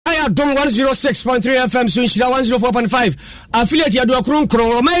Dom 106.3 FM so Nhyira 104.5 affiliate ya do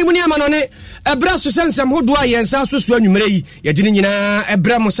kronkron o mai mu ni amanone ebra so sensem hodo a yensa so so anwumere yi ye de nyina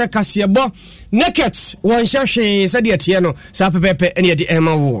ebra mo se kase bo naked won hwehwe se de tie no sa pepepe ene ye de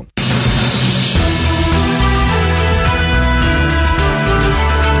ema wo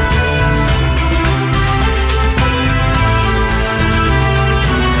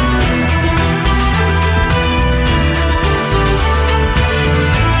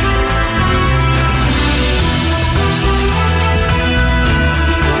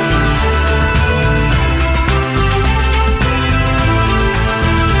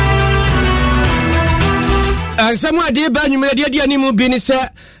Samu ade ba nwumere de animu bi ni se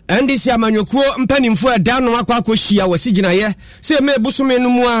NDC amanyokuo mpanimfo ada no akwakohia wasiginaye se me busome no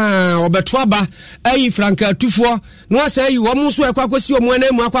mu a obeto aba ayi franka atufo no asa ayi wo mu so akwakosi omu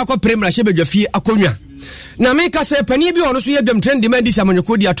na mu akwakopre hye bedwafie akonwa na me ka se pani bi ono so ye dwam trend ma NDC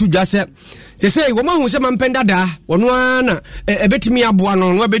amanyokuo di atudwa se se wo mahu se mampenda da wono ana ebetimi aboa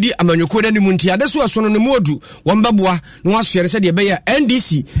no no abedi amanyokuo da ni mu nti ade so aso no ne modu wo mbaboa no asore se de be ya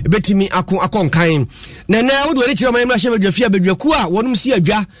NDC ebetimi akonkan na na wo do re kire ma hye bedwafie bedwaku a wonum si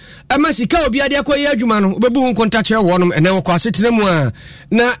adwa ama sika obi ade akoye adwuma no obebu hu konta kire wonum ene wo kwa setena mu a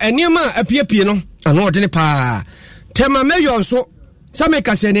na eniema apiepie no ano ode ne pa tema meyo nso Same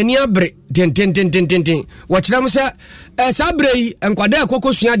kase ne ni abre ten wachiram se sabre yi enkwada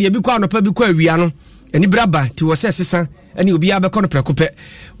akokosua de bi kwa anopa bi kwa awia no eni braba ti wo se sesa eni obi abekọ no prekope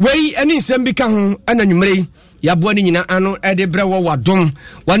wei eni nsem bi ka ho ananwumere ya boa ni nyina ano ede bre wo wadom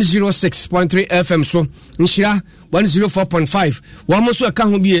 106.3 FM so Nhyira 104.5 wa mo so ka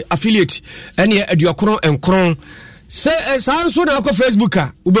ho bi affiliate eni aduokron enkron sanso na ko Facebook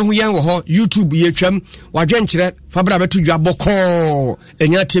a ubehu yen wo ho YouTube ye twam wadwenkyere fabra betu dwa boko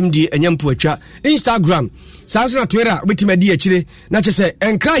enya temdi enya mpo atwa Instagram sanso na Twitter betimadi akire na kyese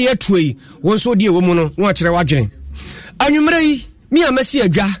enka ye tuoi wonso de wo mu no no akire wadwene anwumere yi mi amasi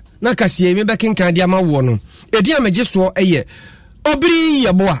adwa na kasie me bekenkan de amawo no edi amegiso eye obiri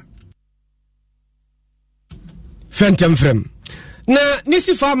yeboa Phantom frame na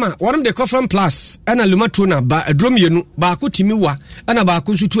nisi farmer one de Kofram Plus ana lumato na ba adromienu ba akotimi wa ana ba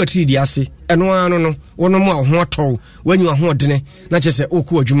akonsutu atiri di ase eno ano no wono mu aho ato wanyu aho odene na kyese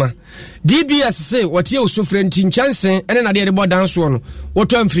oku adwuma DBS say wotie osofre nti nchansen ene na de bodan so no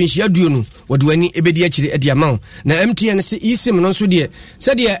woto amfrinhia duo no wode wani ebedi akire ade amaw na MTN se isim no so de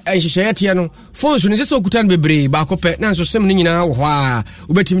se de enhyehyete no phones no se okuta no bebre ba akopɛ na nso sem no nyina wo ho a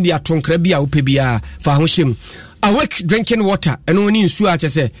obetimi di atonkra bi a wopɛ bia fa ho hyem awake drinking water eno ni nsu a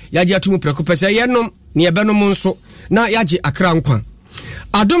kyese yaje atumu prekopese yenom ne yebenom nso na yaje akra nkwa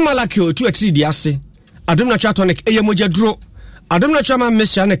adom malaki otu atiri di ase adom na tonic eyemogya duro adom na ma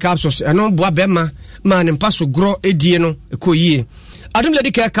mixture ne capsules eno boa bema ma ne mpaso gro edie no ekoyie adom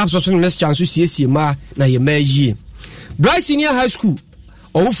lady care capsules ne mixture nso siesie ma na ye ma yie Bryce Senior High School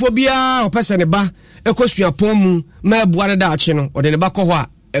owufo bia opese ne ba ekosua pon mu ma boa ne da ache no ode ne ba kɔ hɔ a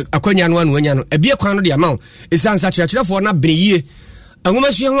akwanya no anu anya no ebie kwan no de amaw esansa kyerɛkyerɛfo na beneyie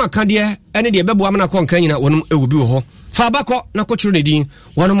anwomasua ho akade ene de bɛboa mana kɔ nkan nyina wonum ewubi wɔ hɔ fa bakɔ na kɔkyerɛ ne din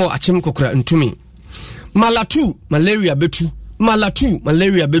wonum akyem kokora ntumi malatu malaria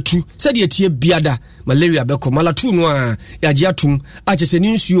betu sɛde etie biada malaria bɛkɔ malatu no a yagye atum akyese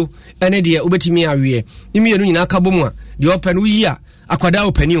ne nsuo ene de obetimi awie imienu nyina aka bom a de open wo yi a akwada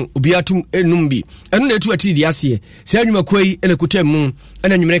opani obi atum enum bi enu na etu atiri di ase se anwuma koi ele kutam mu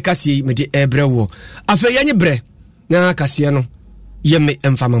ana nwumere kase me de ebre wo afa yanye bre na kase no yeme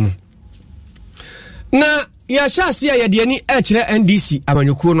emfama mu na ya hyase ya de ani ekire NDC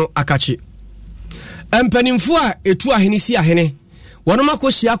amanyokuo no akache empanimfo a etu ahene si ahene wono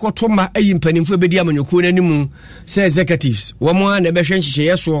makohia akotoma ayi mpanimfo bedi amanyokuo nanimu se executives wo mo na behwe nhyehyɛ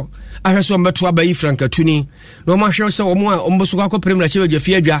yeso ahweso mbeto abayi frankatuni no mahwe se wo mo a omboso akopre mra hye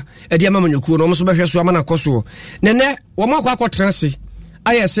badwafie adwa edi amanyokuo no omso behwe so amana koso nene wo mo akotranse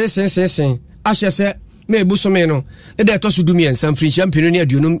aye sen ahye se me ebusome no ne de to so dumi ensan frinhia mpenu ne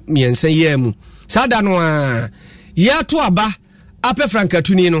aduonu miensan yemu sada no a ye to aba ape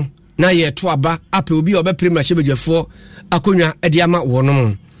frankatuni no na ye to aba ape obi obepre mra hye badwafo akonwa edi ama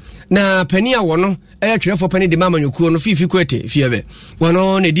wono na pani a wono twerefo pani de mama nyokuo no fifi kwete fiebe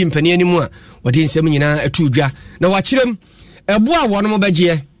wono ne di mpani animu a wodi nsem nyina atudwa na wakyerem ebo a wono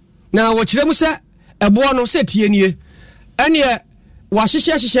begye na wakyerem se ebo no se tie nie ene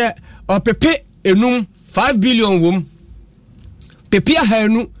wahyehyehye opepe enum 5 billion wom pepe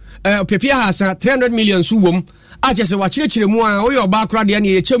ahanu pepe ahasa 300 million su wom achese wakyerechire mu a oyo ba akra de ne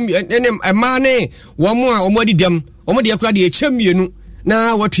yechem ene ema ne wo mo a omodi dem omodi akra de yechem mienu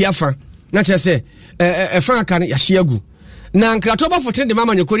na watu afa na kyese efa aka ya hyeagu na nkratoba fotin de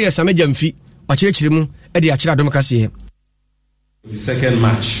mama nyokori Sameja Mfi wakyerɛkyerɛ mu de akyerɛ adom kase. The second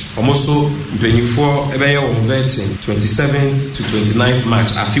match, almost so 24 vetting 27th to 29th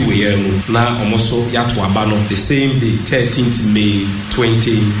match afi weyemu na almost so yato abano the same day 13th May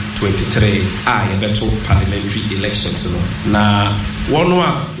 2023 yebeto parliamentary elections no na wono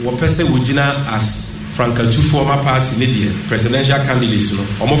a wopese wogina as Franca two former party media presidential candidates no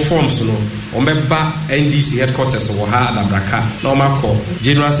omo forms no omeba NDC headquarters wo ha Adabraka na omako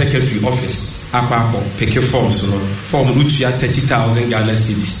general secretary office akwa pick forms no form utua 30,000 Ghana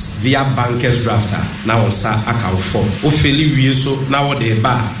cedis via bankers drafter na wonsa akawo form o feli wie so na wo de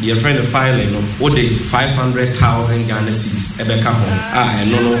ba the friend filing no wo de 500,000 Ghana cedis ebeka ho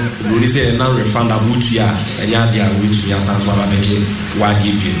eno no roni say na refundable utua enya dia utua sanso ababeje wa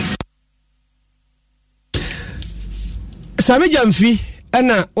give. Sameja Mfi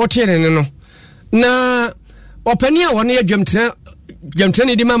ana otere no na opani a wona ya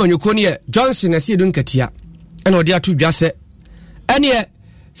dwamtena di mama nyoko ne Johnson asiedu nkatia ana odi ato dwase ene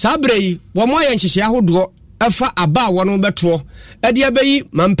sabrei wo mo ya nhihye ahodo afa aba wono beto ade abayi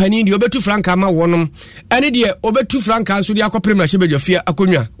mampani di obetu franka ma wonom ene de obetu franka nso di akopre hye bedwafia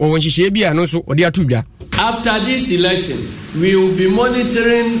akonwa wo nhihye bia no so odi ato dwa. After this election, we will be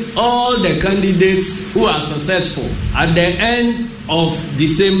monitoring all the candidates who are successful. At the end of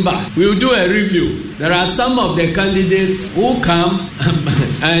December, we will do a review. There are some of the candidates who come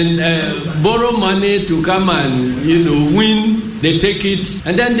and borrow money to come and, win. They take it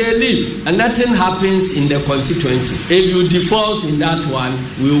and then they leave. And nothing happens in the constituency. If you default in that one,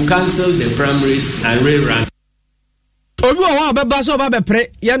 we will cancel the primaries and rerun.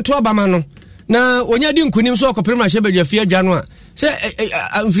 Na onya di nkunim so okopem hye bedwafia gya no a se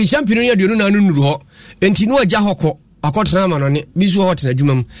mfiri champion ya duonu na nuru ho enti no agya hokọ akotena manone bisu ho tena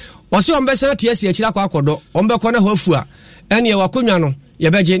adwuma mu wose ombesa tie ase akira kwa akodo ombekọ na ho afu a ene ye wakonwa no ye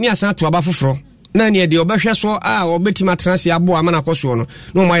beje ni asa to aba foforo na ne de obehwe so a obetima transi abo ama na koso no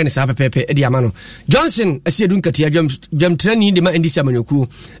no mo aye ne sa pepepe e de ama no Johnson asiedu nkatia dwamtra ni de ma ndisi amanyoku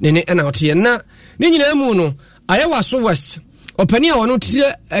ne ne na ote na ne nyina mu no aye waso west opani a wono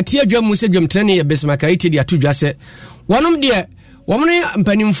tie adwam mu se dwamtrane ye Bismarck ite di atodwa se wonom de womne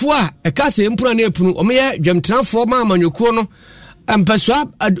mpanimfo a ekase empuna na epunu omye dwamtranfo ma amanyokuo no empasua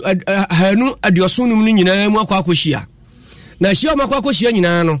hanu adiosunum ni nyina mu akwakohia na hia makwakohia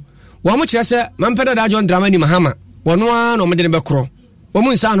nyina no womo kire se mampeda da John Dramani Mahama wono a no mede ne bekro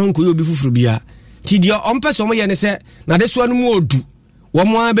womu nsa no nkoyo obi fufuru bia ti de ompese omo ye ne se na de so anu mu odu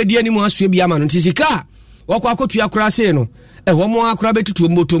womo abedi ani mu aso bia ma no tisika wakwakotua kura se no womo akura betutu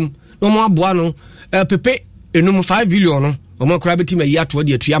mbotom no mo aboa no pepe enum 5 billion no womo akura betima yi ato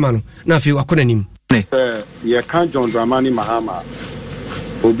de atuama no na afi wakona nim ye kan John Dramani Mahama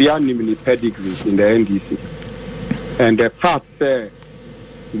obia nimni pedigree in the NDC and the fact say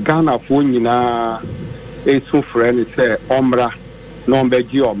Ghana fo nyina esu friend say omra no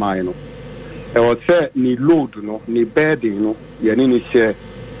mbeji oman no e o say ni load no ni burden no ye ni share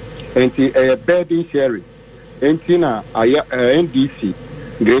enti burden sharing Entina NDC,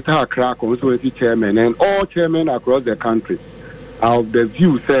 Greater Accra Constituency Chairman, and all chairmen across the country are of the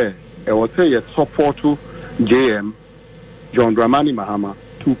view, say, I would say, a support to JM, John Dramani Mahama,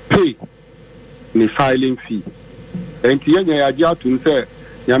 to pay the filing fee. And Tianya Adia to say,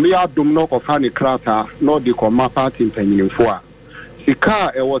 Yamia Dumno of Hani Krata, not the Coma Party in Peninfua.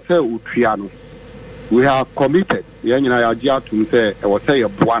 Sika, I would say, Utriano. We have committed, Yanya Adia to say, I would say, a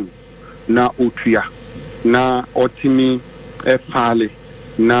one, na Utria. Na otimi fale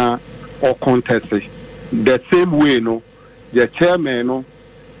na o contest the same way no the chairman no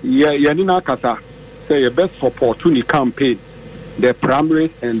ye ni na kasa say your best support to the campaign the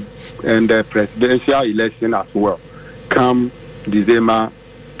primaries and the presidential election as well come December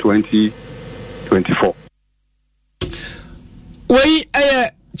 2024. We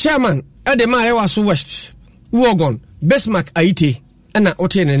chairman Adema Ewaso West Wogon Bismarck Aite ana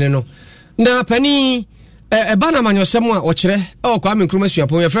otene no na pani bana manyosemu a okire Kwame Nkrumah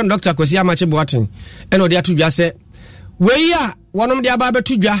suapon your friend Dr. Kwesi Amache Boateng eno de atudwa se we a wonom de aba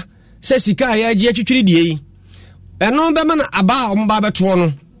betudwa se sika ya agi atwitwiri die yi eno be mana aba omba beto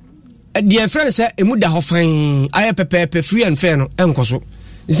no de friend se emuda hofan aye pepepe free and fair no enkoso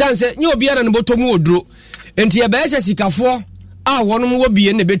zanse nye obi ana ne botomu oduro enti e be se sikafo a wonom wo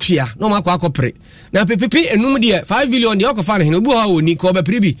bie ne betua no makwa akopre na pepepe enum de 5 billion de okofa ne obu ha oni ko be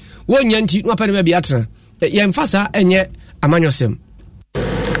pribi wonya nti no apere be atena ye mfasa enye amanyosem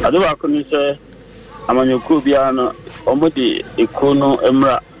ado akoni se amanyoku bia no omodi ekono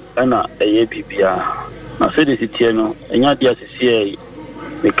emra na eye bibia na se de sitie no enya dia sisi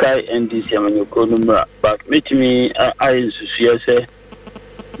Mikai NDC Amanyoko numra, but meet me I say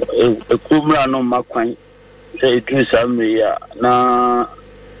a kumra no makwan say it was Samria na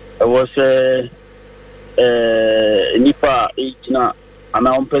was nipa ejina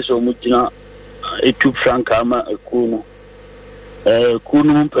ana ompeso mujina etu franka ama ekunu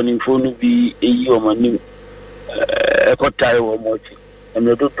kunu mpanimfo no bi eyi o manim ekotai wo mochi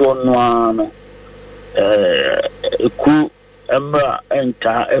emredo to no ano eku emra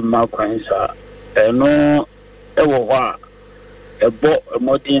enta emma kwansa eno ewo ho a ebo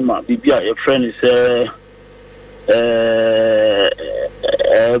modima bibia your friend is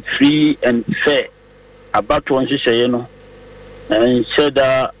free and fair about one say no and said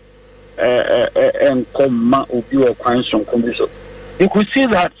and come obi o kwanson kombiso. You could see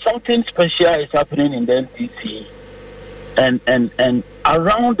that something special is happening in the NDC and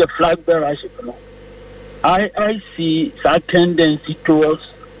around the flag bearership. You know, I see that tendency towards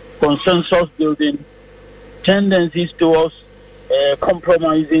consensus building, tendencies towards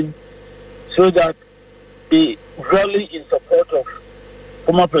compromising, so that they rally in support of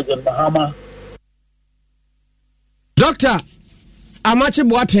former President Mahama. Doctor Amache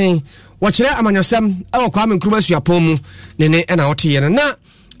Boateng wachire amanyosem Kwame Nkrumah suapom nene na wote na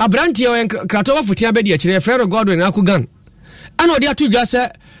abrantie o krato wafutia be de akire Frere Godwin Akugan ana odi atu dwa se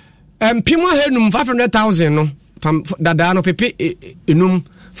mpimo henum 500,000 no dada no pepe enum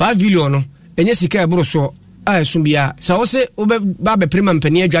 5 billion no enye sika eboro so asum bia sa wo se ba be prima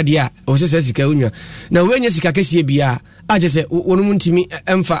mpani adwade a wo se sika onwa na wo enye sika kese bia aje se wonum ntimi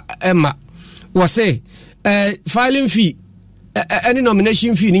emfa emma wo se filing fee any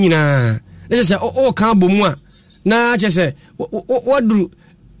nomination fee ni nyina na say o kan bomu a na che say wadru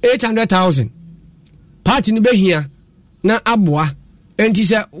 800,000 party ni behia na aboa enti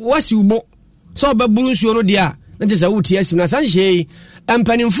say wasi ubo so baburu nsuo no dia na che say wuti asim na sanhye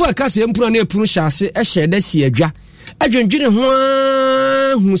empanimfu akase empuru na epuru hyase ehye da si adwa adwendwene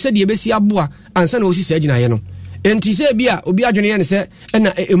hu se de besi aboa ansa na osi sa agina ye no enti say bia obi adwene ye ne se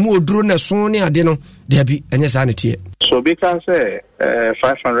na emu oduro na so ne ade no de bi enye sa ne tie. So because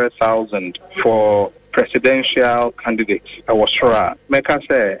 500,000 for presidential candidates, I was sure. Make us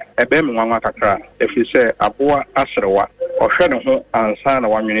say a bem one kakra. If you say Abua Asrewa or Shanaho and Sana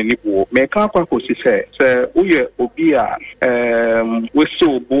 1 million, make up what she say. We Obia, we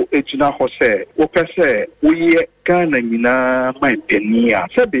so bo Ejina Jose, Oka say, we Ghana Mina, my penia.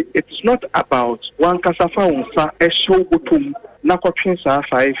 Sabi, it's not about one Kasafa unsa, a show butum. Nakopin sa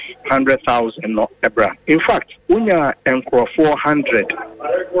 500,000 no ebra. In fact, unya enkro 400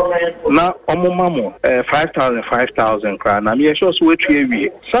 na omomamo 5,000 kra na me sure so we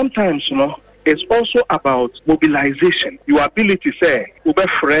sometimes it's also about mobilization. Your ability say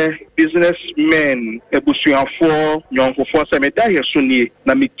ubefre businessmen ebusuafo nyonfofo say me da yesuni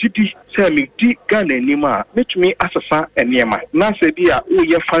na me gidi say me di Ghana nima metumi asasa enema na say bia wo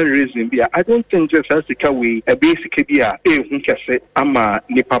ye fundraising bia I don't think just as we a basic bia hu kese ama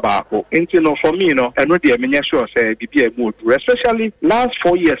nipa baako enti for me eno de me sure say bibia mood especially last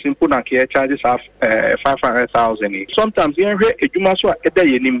 4 years in Puna care charges of 500,000 sometimes yen hwe edwuma so eda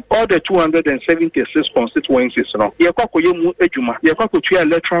yenim all the 276 constituencies ye kwakoye mu edwuma ye kwakotua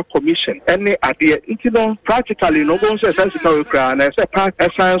electoral commission any ade enti practically no go say sensical we kra na say part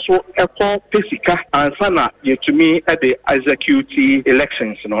essence so eko pesika ansana yetumi e de execute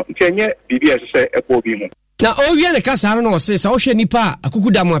elections ntenye bibia say eko bi mu na owie ne kasa no se sa wo hwe nipa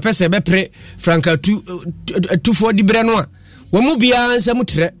akukuda mu apese be pre franka 2 dibre no a wo mu bia ansa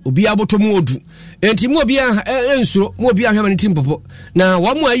mutre obi abotomu odu enti mu obi ensuro mu obi ahwema ne timpopo na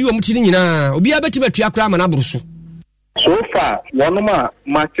wo mu ayi wo mutini nyina obi abeti betua kra ma na bruso. So far, one ma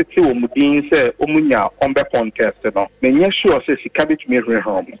matiti omudin say omunya ombe contest no. Menye sure say sika betumi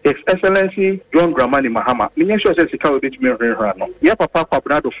hwehwam. His Excellency John Dramani Mahama. Menye sure say sika betumi hwehwam no. Ye papa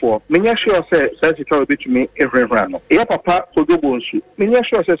Kwabnado for. Menye sure say sika betumi hwehwam no. Ye papa Kodobonsu. Menye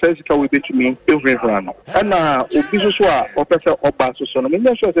sure say sika betumi hwehwam no. Na obi so a opese oba so no.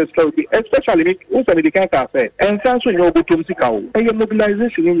 Menye sure say sika be especially me unsa me dikan ka say. Ensanso nyo obotom sika o. Eye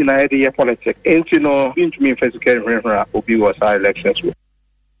mobilization ni nyina ye politics. Enti no intumi physical hwehwam. Obi was elections.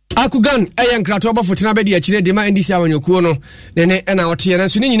 Akugan ayan krato obafo tena be de akire de ma ndisi awanyokuo no nene na wote na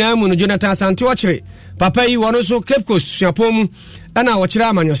so ni nyina mu no Jonathan Asante okire papa yi wono so Cape Coast suapom na wokire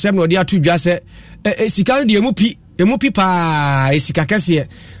amanyosem no de atu dwase sika no de emu pi pa sika kese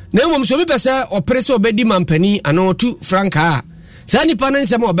na emom so bi pese oprese obedi mampani ano tu franka sa nipa nan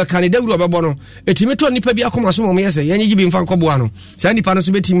sema obeka ne dawuru obebo no etimi to nipa bi akoma so mom yese yenye gibi mfa nkoboa no sa nipa no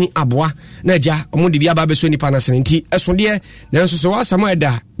so betimi aboa na agya omudi bi aba beso nipa na sene nti esode na nso so wasama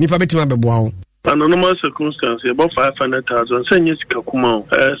eda nipa betima beboa wo Under normal circumstances, about 500,000. Send you Kakuma.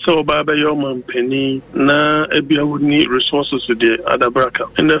 So, Baba Yoman Penny, na Ebia would need resources to the Adabraka.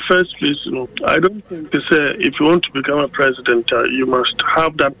 In the first place, I don't think to say if you want to become a president, you must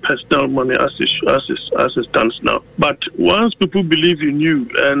have that personal money as it stands now. But once people believe in you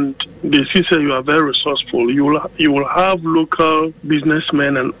and they see say you are very resourceful, you will have local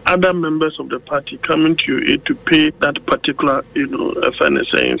businessmen and other members of the party coming to you to pay that particular,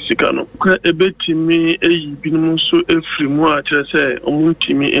 financing in Sikano.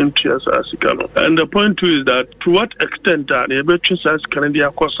 And the point too is that to what extent that the Betrins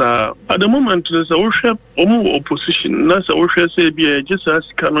Canada at the moment there's a worship opposition. That's a worship say be just as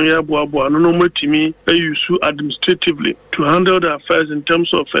Kanoya Boabo and no more to me use administratively to handle the affairs in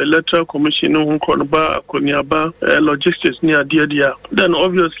terms of electoral commission logistics near dia. Then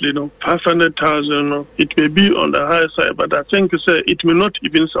obviously 500,000 it may be on the higher side, but I think it may not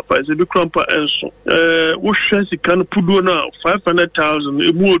even suffice. It become what can put now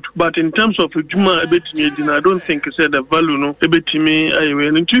 500,000 but in terms of Juma I don't think the value no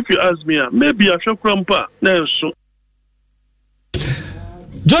and if you ask me maybe I should crumpa so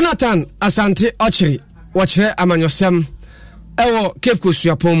Jonathan Asante Ochiri watchere amanyosem ewo Cape Coast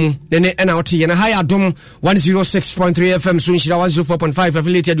yapomu nene ena oti na high adom 106.3 FM so nshira 104.5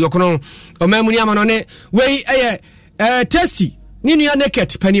 affiliated yokono omamuni amanone we tasty ninu ya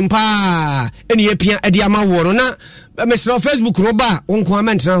naked panimpa eni epia edi ama wo na mesra Facebook roba wonko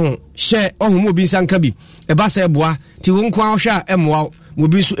amentra ho share ohun obi sanka bi eba sa eboa ti wonko ahwa emwa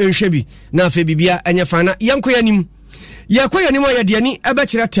mobi so enhwe bi na afa bibia enye fana yanko yanim yakwa yanim ya de ani eba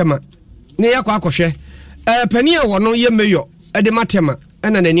kire tema ne yakwa akohwe pani a wono ye meyo ede matema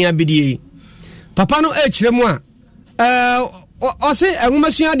ena nani abidie papa no kire mu a ose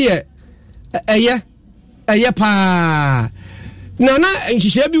enwomasua de eye pa nana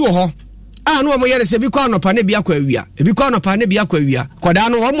nhihye bi wo ho a no mo yere se bi kwa nopa ne bi akwa awia ebi kwa nopa ne bi akwa awia koda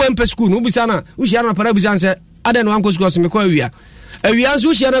no wo mo empe school no busa na wo hia no para busa nse ade no anko school se me kwa awia nso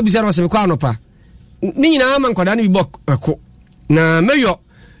wo hia na busa no se me kwa nopa ni nyina ama koda ne bi boko na meyo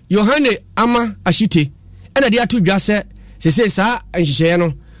Yohane ama ashite ena de atu dwa se sa nhihye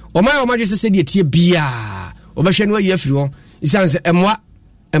no o ma dwe se de tie bia obehwe no ayi afiri ho isanse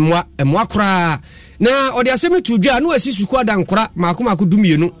emwa kura na odi asemi tudwa no asisu kwa da nkora maako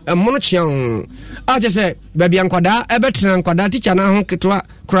dumienu emmono chian a se baby ankwada ebetra ankwada teacher na ho ketwa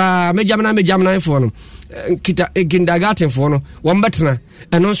kura mejamna ifo no kita kindergarten fo no wombetra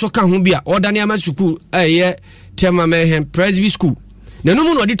eno nso ka ho bia odane ama school tema mehem presby school na no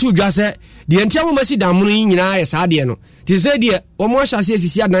mu no odi tudwa se de ntiamo masi damuno nyina ya saade no ti se de omo ahyase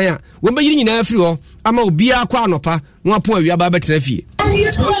asisi adan a wo be yiri nyina afiri ho ama obi akwa anopa no apo awia ba betra fie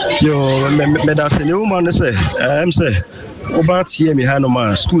yo me da se ne woman ne se say oba tie me ha no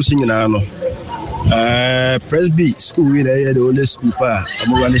ma school sin nyina no Presby school we dey the only school pa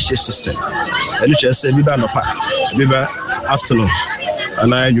am run the shift system and you say bi ba anopa bi ba afternoon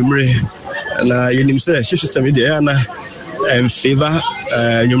and I numere and you nim say shift system dey na favor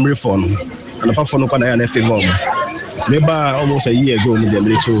numere phone and apart from no na favor me ba almost a year ago me dem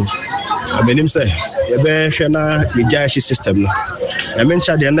little abenim say ye be hwe na meja shift system no I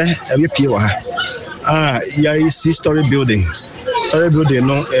mentioned the every PO. Yeah, 6-story building. Sorry, building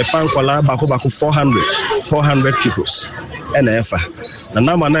no fan kola bako 400 peoples. NFA. Na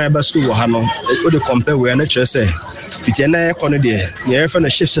na mana eba school ha no. O de compare we na chere say fiti na e kono de. Ye refer na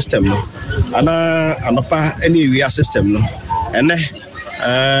shift system no. Ana anopa any area system no. Ene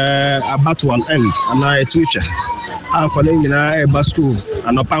about one end ana e teacher. Kono nyina eba school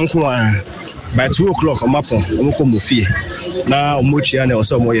anopa nko by 2 o'clock omapon omko mofie. Na omochia na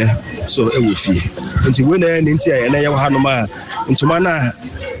oso moye so ewofie nti we na nti aye na ye ha no ma ntuma na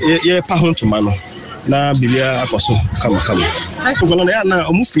ye pa ho ntuma no na bibia akoso kama ko na ya na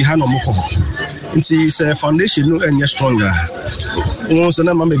omufi ha no moko nti se foundation no enye stronger won se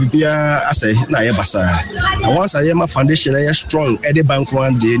na ma bibia asai na ye basa na once aye ma foundation ye strong e de bank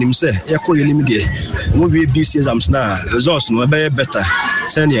one day nim se ye ko ye nim de mo be BC exams na results no be better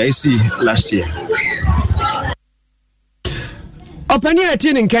than I see last year. Opani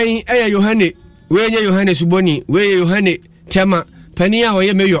atini nkan Yohane wenye Yohane Suboni weye Yohane tema pania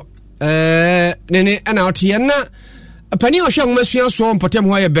oye meyo nene ana otie na pania ohwa ngomasua so mpotem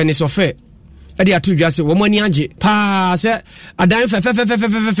ho ye Benisofe ade atudwase wo mani age pa se adan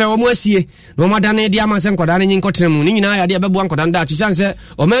fe wo mo asie no madane de amanse nkoda ne nyinkotene mu ni nyina ya de bebu nkoda nda achi sanse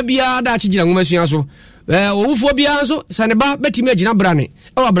o ma bia da achi gira ngomasua so owufo bia nso saneba betimi agina brane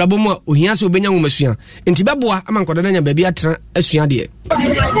e wa brabo mu ohia se obenya ngomasua enti beboa ama nkoda nya ba bia tra asua de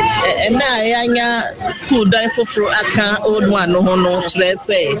na yanya school dan foforo aka old one no ho no kire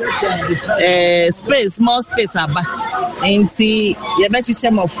say space more space aba enti ye bechiche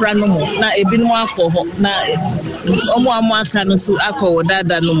mofra no mu na ebinom akọ na omo aka no so akọ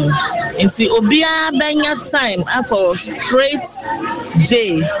dada no mu enti obia benya time akọ straight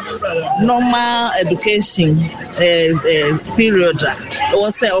J normal education period o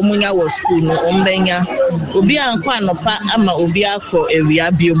say omunya wo school no ombenya obia anko anopa ama obia akọ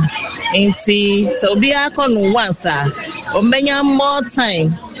ewia biom enti so obia akọ no once ombenya more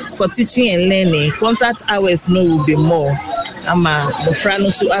time for teaching and learning. Contact hours no will be more. Ama mofra no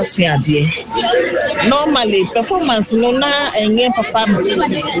so asuade. Normally performance no na enye papa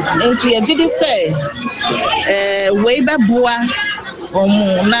enti agidi say we be boa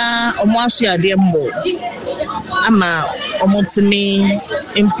omo asuade mbo ama omotimi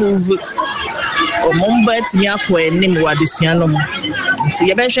improve omomba timi akwa enim wadesua no nti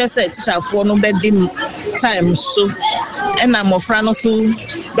ye be hwe say teacher for no be dim time so ena mofra no so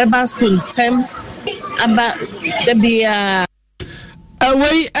beba school time aba debia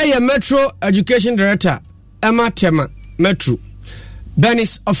away a Metro Education Director Emma Tema Metro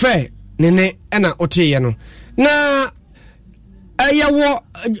Benis Ofe nene ena oteye no na ayawo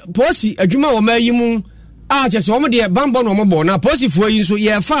posi adwuma wo mayimu a chese wo de bambo no mo na posi fuo yi so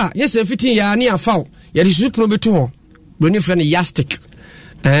ye fa ye se fitin ya ne afa ye de supro beto ho broni fra ne yastic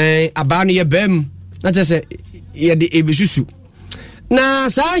aba no ye bam na chese ye de ebesusu na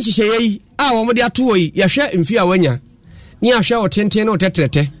saa hihye yi a wo de ato yi ye hwe mfi a wanya ni ahwe o tenten no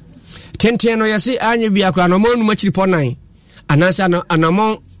tetrete tenten no yesi anya bi akra no mo nu machiri po nan anasa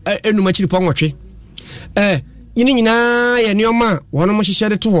anamon enu machiri po nwotwe yini nyina ye nioma wono mo hihye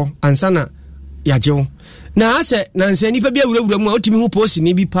de to ho ansana yajewo na ase na nse nipa bi awurawura mu a otimi hu posi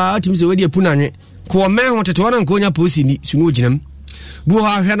ni bi pa otimi se wedi apu nanwe ko me ho tete wona nko nya posi ni sunu oginam bu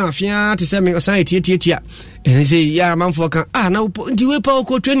ha hwe na afia te se me osan tietietia ene se ya manfo kan na ndi we pa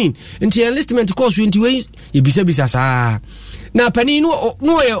ko training nti enlistment course nti we ye bisa saa na pani no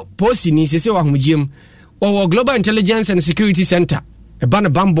ye posi ni se wa homgiem wo Global Intelligence and Security Center e ba na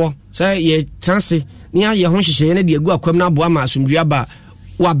bambo say ye transe ni ya ho hihye ne de agu akwam na abo ama asumdua ba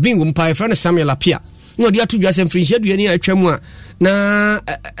wa bingu mpa e friend Samuel Apia no de atudwa se mfrinhye duani atwamu a na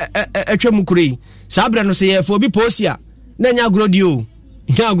atwamu kurei sabra no se ye fo bi posi a na nya agrodio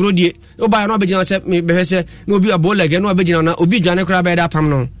nya agrodie oba no abegina se me behese no obi abola ge no abegina na obi dwane kra ba da pam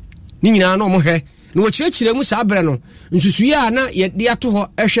no ni nyina no mo hwe no kirekire mu sabra no nsusuye a na ye de ato ho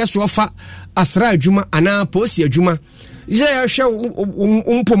ehwe so fa asra adwuma ana posi adwuma je ya hwe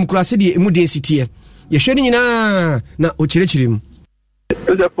umpom kurase de emu density ye hwe ni nyina na o kirekire mu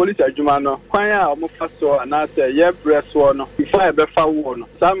the police adwuma no kwan a omo fa so ana say ye breso no before e be fa wo no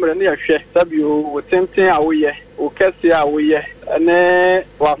samre ne ye hwe sabi o tenten a wo ye o kese a wo ye ne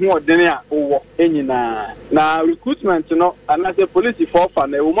wa ho odene a wo enyina na recruitment no ana say police for fa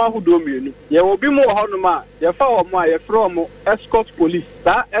na wo ma hudo mienu ye obi mu ho no ma ye fa wo mo a ye from escort police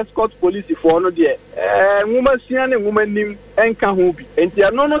that escort police for no de nwuma sia ne nwuma nim enka ho bi enti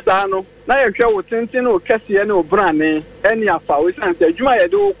ano no saa no na ye hwe wo tenten o kese ne o brane eni afa we san say adwuma ye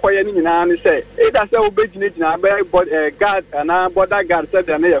do koye ni nyina ne say e da say wo begina be guard ana border guard say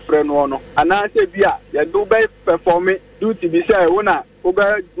da na ye frɛ no no ana say bia ye do be perform duty bi say wona wo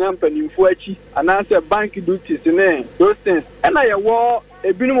ga nyampanimfo achi ana say bank duties ne those things na ye wo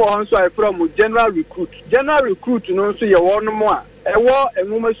ebinum wo nso I from general recruit no nso ye wo no mo a e wo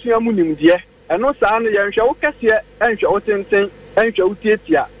enwoma suamu nimde eno saa no ye nhwe wo kese enhwe wo tenten enhwe wo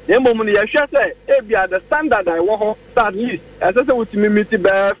tietia ye mom no ye hwe say e bia the standard I wo ho at least as say wo timi meet be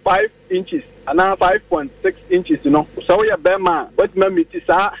 5 inches ana 5.6 inches no so ye be ma what me meet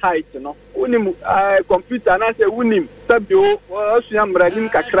sa height no unim computer ana say unim sabio osua mradim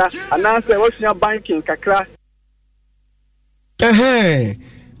kakra ana say osua banking kakra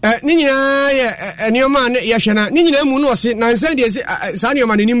ni nyina ye enioma ye hwena ni nyina mu no se nansan de sa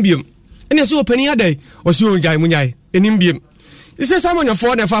nioma ne nimbiem ene se opani adai o se onjai munyai enimbiem ise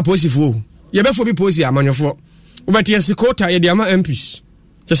samanyofo na fa posifo ye befo bi posi amanyofo obeti esikota ye de ama MPs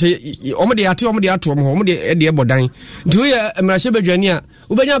just omode ate omode ato mo omode de ebodan nti we emrahye badwani a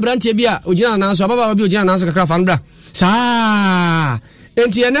ubenya brantie bi a ogina nanso ababa bi ogina nanso kakra fanbra saa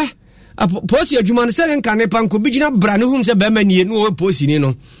enti ene posi adwuma no se nka ne panko bi gina bra ne hum se ba manie no o posi ni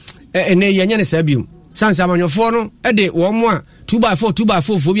no ene ye nya ne sabium sansa amanyofo no de wo mo a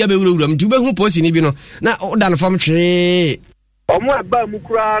 2x4 fo bi abewurawuram nti ubehun posi ni bi no na oda no fam twe Omo aba mu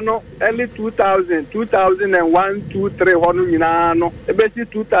kura no early 2000, 2001, 2003 hono nyina no ebesi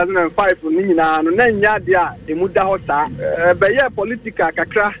 2005 ni nyina no na nya dia emu da ho sa be ye political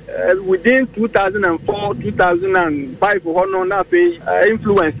kakra within 2004, 2005 hono na pe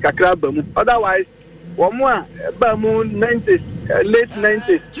influence kakra ba mu. Otherwise womo a ba mu 90s, late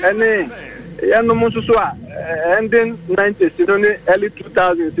 90s ene no mo so ending 90s no early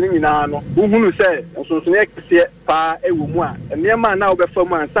 2000s ni nyina no uhunu say so ekese pa ewo mu a niam na obefa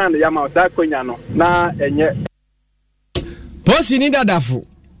mu ansan ya ma osa konya no na enye Posi ni dadafo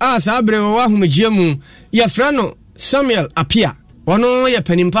sabre wa ahomgie mu ye fra no Samuel Apia ono ye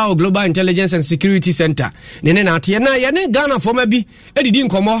panimpa o Global Intelligence and Security Center ne na ate na ye ne Ghana foma bi edidi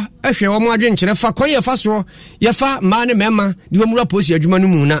nkomo ehwe wo mo adwenkyere fa kon ye fa so ye fa ma ne mema di wo mura posi adwuma no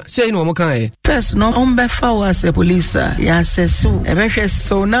mu na sei no mo kan ye first no on be fa was a police ya sesu e be hwe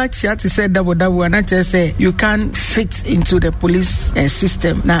so na chia te say double na che say you can fit into the police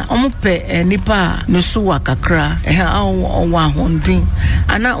system na ompe nipa no so wakakra wa hondin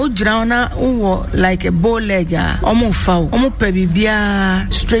ana ogira na wo like a bow leg omupe bia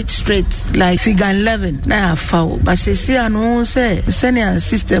straight like figure 11 na foul but say anu say senior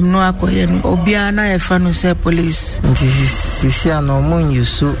system no akoye no obia na efa no say police this anu mon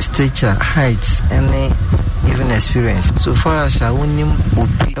use stature height and even experience so far as I wonim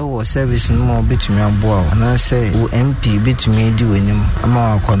obi our service no more betumi aboa na say o MP betumi di wenim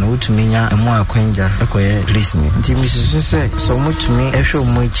ama akona utumi nya emu akwanja akoye police ni nti misusu say so mutumi ehwe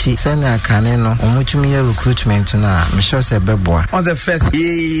omochi senior kane no omutumi ya recruitment na me sure say beboa on the first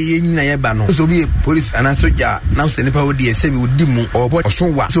na yeba no so be police and soldier now say nipa wo dey say we di mu obo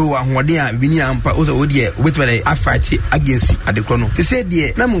osonwa so ahoden a bini ampa o so wo dey obetwe a fight against adekro no they say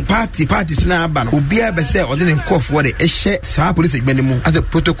dey na mu parties na aba no obi a be say o dey nkofo wo dey ehye sa police gbani mu as a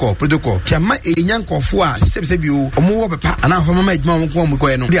protocol chama enya nkofo a se bi o omo wo pepa ana afa mama ejuma mo ko mo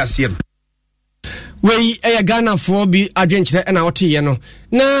ko no dey asem wei Ghana for bi adwenkyere na wote ye no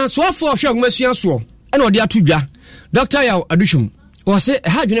na soafo hwe agomasuan so na odi atodwa Dr. Yaw Adushum was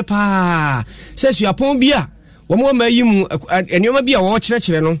ha dwene pa se suapon bia wo mo mayi mu enioma bia wo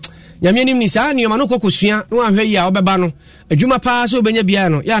kyerɛkyerɛ no nyame nim ni saa nioma no kokosua no ahwe yi a obeba no adwuma pa so obenya bia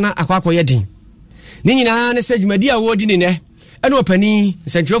no ya na akwakoye din ni nyina ne se dwumadi a wo di ni ne ɛna opani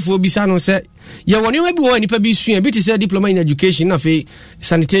sentrofo bisa no se ye wo nioma bi wo nipa bi sua bi te se diploma in education na fe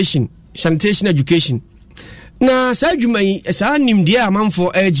sanitation education na saa dwuma yi saa nimde a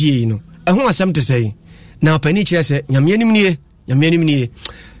manfo agie no ɛho asɛm te sɛ na opani kyerɛ se nyame nim nie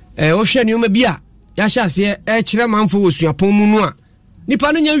wo hwɛ nioma bi a ya hya ase kyerɛ manfo wo suapon mu no a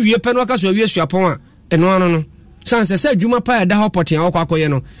nipa no nya wie pɛ no aka so wie suapon a ɛno ano no sanse sɛ dwuma pa ya da hopoten a wakwakoye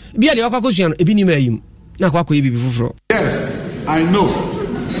no bia de wakwakosua no ebi ni mayim na akwakoye bibi fufuro. Yes, I know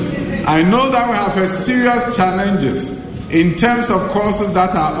that we have a serious challenges in terms of courses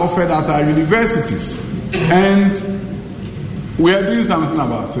that are offered at our universities, and we are doing something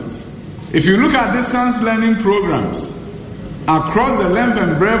about it. If you look at distance learning programs across the length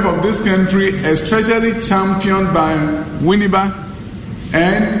and breadth of this country, especially championed by Winneba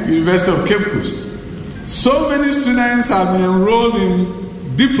and University of Cape Coast, so many students have been enrolled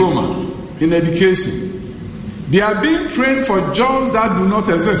in diploma in education. They are being trained for jobs that do not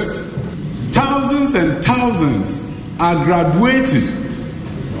exist. Thousands and thousands are graduating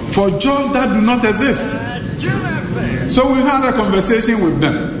for jobs that do not exist. So we had a conversation with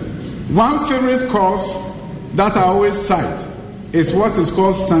them. One favorite course that I always cite is what is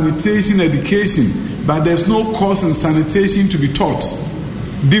called sanitation education, but there's no course in sanitation to be taught.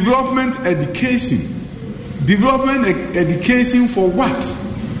 Development education for what?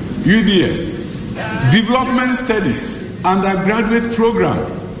 UDS. Development studies, undergraduate program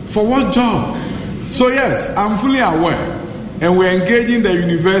for what job? So yes, I'm fully aware, and we're engaging the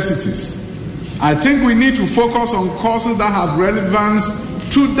universities. I think we need to focus on courses that have relevance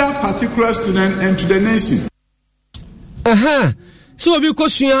to that particular student and to the nation. So obi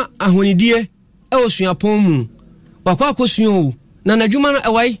kosua ahonidie osua ponmu wakwa akosua o na nadwuma na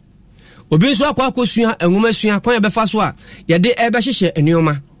ewai obi nso akwa akosua enwuma sua kwan befa so a ye de ebe hyehye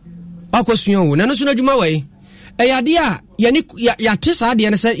enioma akosua o na no so nadwuma wai eyade a ya te saa de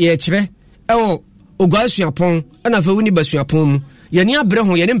ne se ye kyere ewo ogwa sua pon na fa wuni basua pon mu ye ni abre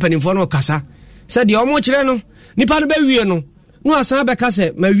ho ye ne mpanimfo no kasa se de omo kyere no nipa no ba wie no asan be ka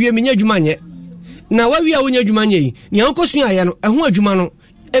se ma wie menya adwuma nye na wawi a wonya adwuma nye ni ankosua ya no eho adwuma no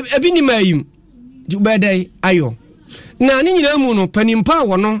ebi ni mayim jubedai ayo na ni nyina mu no panimpa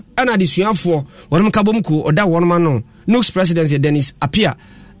wo no ana desuafo wonum kabomku oda wonuma no Nux presidency Dennis Apia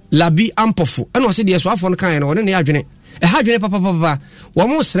Labi Ampofu ana o se de suafo no kan no won ne adwene ha adwene papa wo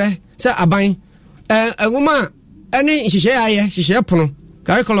mo sre se aban enwoma ɛne nhyehyɛ ayɛ hyehyɛ pono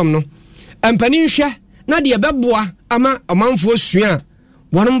curriculum no empani hwɛ na de bɛboa ama ɔmanfoɔ sua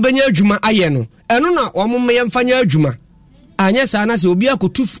wɔnom bɛnya adwuma ayɛ no ɛno na wɔn mmɛyɛ mfanya adwuma anya saa na sɛ obi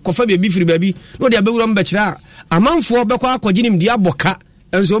akotu kɔfa baabi firi baabi na ɔde abɛwura mbɛkyerɛ a amanfoɔ bɛkɔ akɔgye nim de abɔka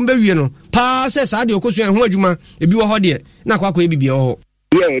ɛnso mbɛwie no paa sɛ saa de ɔkɔsua ho adwuma ebi wɔ hɔ deɛ na akɔ bibia wɔ hɔ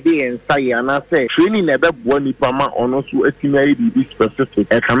de inside and I say training never one pama on us to estimate the specific.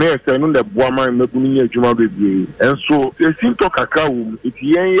 A camera say no the boama making juma baby. And so they seem to cacao if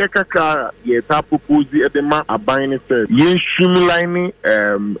yen yakaka ye tap propose at the man a buying said yen streamlining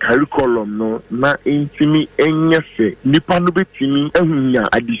curriculum no na intimi enyese nipa no betimi ehunya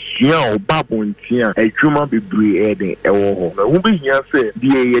addition or babu ntia a juma baby ede ewo ho. Who be here say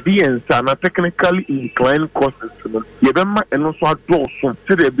the ensa na technically inclined courses no ye bema eno so adso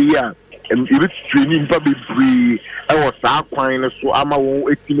to the beer and if it's training probably free I was quite so I'm a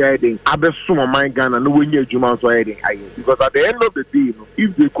 18 I bet some of my gun and no when you're Juma so because at the end of the day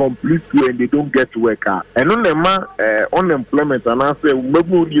if they complete and they don't get to work and on the unemployment and I say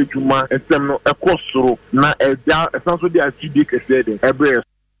maybe you Juma and some no a cost so now a sounds like a CDK said every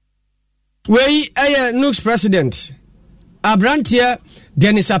way Nooks president Abrantia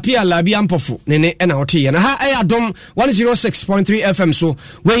Dennis Apia Labi Ampofu nene ena otie na ha Adom 106.3 FM so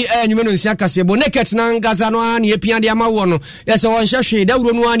we nyumenu nsia kasebo neket na ngaza no an ye pia de amawo no yesa won hwehwe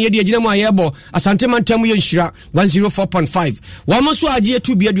dawuro no an ye de agina mu ayebo asante mantam ye nhira 104.5 wamo so agye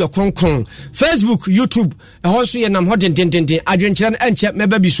tu bia de kronkron Facebook YouTube ehon so ye nam ho dendendenden adwenkyere na enche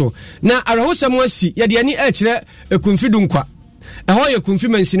meba bi so na arahosam asi ye de ani ekire ekunfidu nkwa ɛhɔ yɛ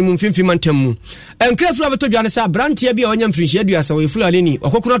konfirmansin mu mfimfim mantam mu ɛnkrafura beto dwane sɛ brantia bi a ɔnya mfrinhyia duasa wɔ fulani ni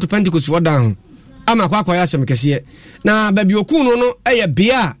ɔkɔkuna to Pentecost wɔ dan ama akɔakɔyɛ asɛm kɛseɛ na baabi okun no ɛyɛ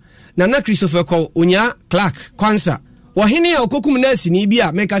bea na Christopher Kɔ onya Clark Kwansa wɔhene a ɔkɔkum na asini bi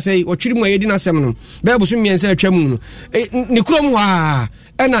a meka sɛ ɔtwiri mu a yɛdi nasɛm no bɛɛbo so mmiɛnsa atwa mu no ne kurom hɔ a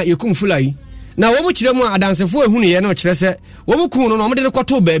ɛna yɛkum fulani na wɔn mu kyerɛ mu a adansefo ehunu yɛ no kyerɛ sɛ wɔn mu kun no wɔn de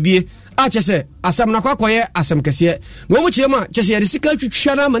kɔto baabie a kyese asam na kwakoye asam kese no mu kyerem a kyese yede sika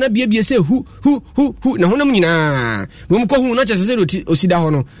twitwa na mana biebie se hu na honam nyina no mu ko hu na kyese se osida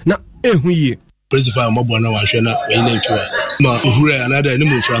ho no na ehu yie principal mabo na wa hwe na we na ntwa ma ohura anada ne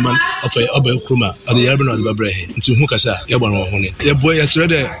mu framan afai oba kruma ade yarbe na oba brehe nti hu kasa ye bo no ho ne ye boy ye sere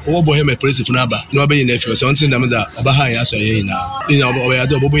de wo bo he me principal na ba na oba yin na afio so nti ndam da oba ha ya so ye na ina oba ya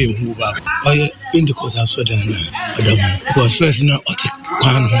do obo yin hu ba oye indi ko sa so da na adam ko first na ote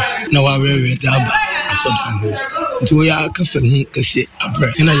kwan na wa we da ba so da ho nti wo ya ka fa hu kase abre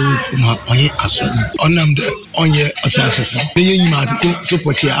ina yin kuma oye aso onam de onye asasasa ne yin ma ko so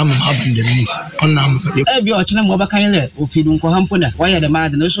pochi am abun de ni onam bi o chena mo ba kan le o fidu nko hampo na wa ya de ma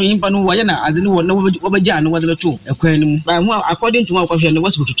de no so yimpa no wa ya na ade no wo na wo ba ja no wa de to ekwan ni mu ba hu according to what kwa hwe no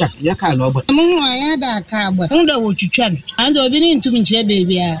what twitwa ya ka no obo mu hu ya da ka abo hu da wo twitwa and obi ni ntumi nche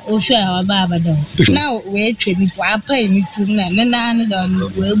baby a o hwe a wa ba abada na we twa ni fu apa ni fu na na no da no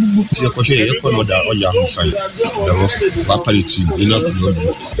we bubu ya ko hwe ya ko mo da o ja ho sai da wo ba parity ina ko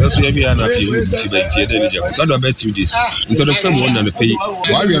no so ya bi ana fi o ti ba ti de ni je ko do ba ti this nto do fam won na no pay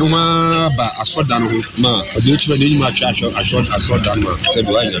wa wi no ma ba asodan ho ma o de chiba de ni ma twa asodan ma se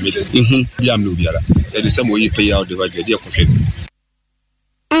do anya me bi am no biara se de se mo yi pay out de ba je de ko hwe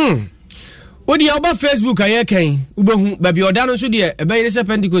Odi oba Facebook ayekan ubehu babi oda no so de ebe yire se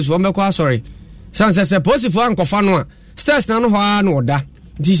Pentecost wo mekọ asori sanse se posifo ankofa no a stars na no ho a no oda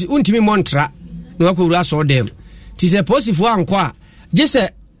di untimi montra na wakowura aso dem ti se posifo anko a je se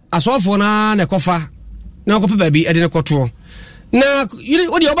asofo na na kofa na kopa babi ede ne koto na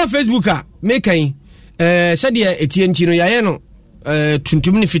odi oba Facebook a mekan se de etienti no yaye no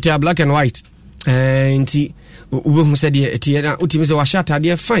tuntum ni fita black and white nti ubehu se de etie na utimi se wa shata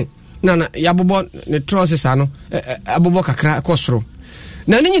de fine na yabobo ne trousers ano abobo kakra kosoro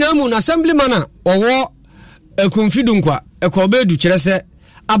na nyina mu na assemblyman a owo konfidu nkwa ekobedu kyerese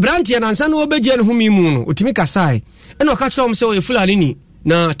abrantie na nsa na obeje ne humi mu no otimi kasai ena oka kyerɛ se o fulani ni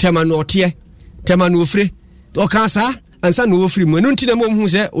na tema no otie tema no ofre o ka sa ansa no ofri mu enu ntina mo hu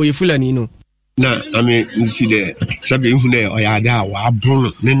se o fulani no na ame nti de sabe hu ne oyada wa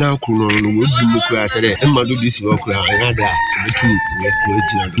abron ne na kunu no wo bi mu kura sere emma do disi wo kura ayada betu we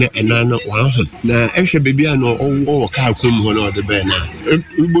tina ne enana wa ho na ehwe bebi a no wo ka kwem ho no de be na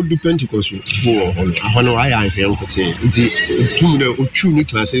ubodu Pentecost fo ho no aya ahwe nkote nti tum ne otwu ni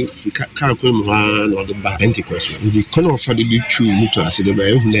to ase ka kwem ho no de ba Pentecost nti kono fa de twu ni to ase de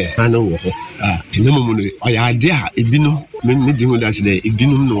be hu ne ana wo ho tinemu mu no oyada a ebi no me di mu da se de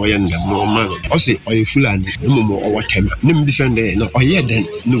ebinum no oye ndam no man o se oye fulani mo o tema ne mbi sande no oye den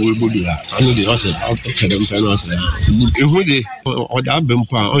no we bodura anu de o se o kedem fa no se ehu de o da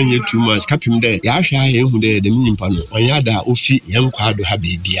bempo a onye too much kapim de ya hwa ehu de nyimpa no onya da ofi yankwa do ha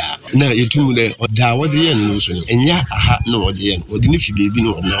bebia na yetum de o da wo de yen no so enya aha no wo de yen o de ne fi bebi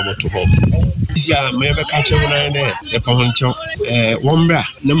no na moto ho isia me be ka che wona de e pa honcho wombra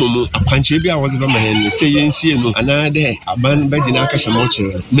na momu akwanche bi a wo de ba mahen se yensie no ana de aban bagina aka shamo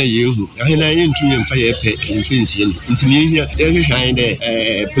chere na yehu ahina yentum yemfa ye pe yensie no ntimi ehia e hwan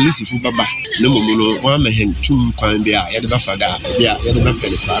de police fu baba na momu no wa mahen tum kwan bi a ye de ba fada bi a ye de ba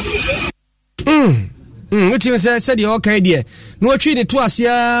pele fa Which said the okay, dear. No treated to us,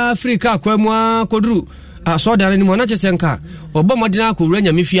 Africa, Quemwa, Kodru. I saw that any Monacha Senka, or Bomadina could run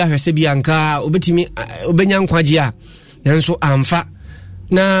Mifia, Sebianca, Obetimi, Obenyan Quadia. And so I'm fat.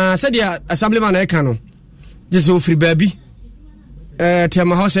 Na said the assemblyman Ekano. Just so free baby. Tell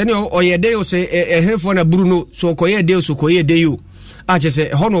my house, or ye day or say a hair for a Bruno, so coye deo, so coye deo. I just say,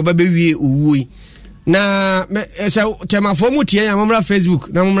 Hono baby, wee. Na, so tell my former tia, Mamma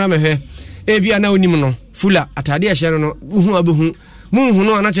Facebook, Namma here. Ebia na onim no fula atade a hye no uhu abehu munhu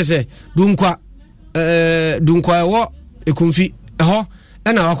no anache se dunkwa wo ekumfi ho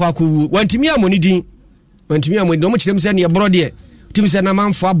na wakwa akwu wantimi amoni din wantimi amoni do mo kirem se ne bro de timi se na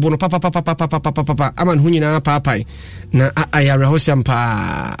manfo abo no papa aman hu nyina papa na ayare ho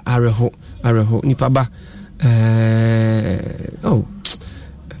sempa areho nipa ba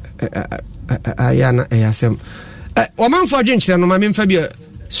ayana ayasem o manfo adwenkyere no ma memfa bi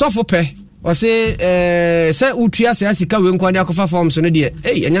sofo pe o se utua se asika we nkwani akofa form so no de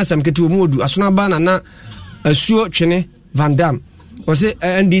enya sam ketu mu odu asona ba na asuo twene Van Dam o se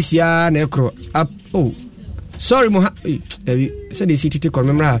NDC na ekro sorry se de city to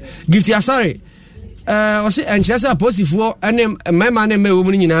remember gift ya sorry o se enchire se aposifo ene mema na mewo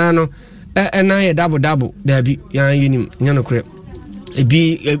mu nyina no na ye double da bi ya yinim nya no kre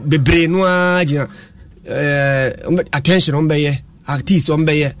ebi bebre no agina attention on beye artist on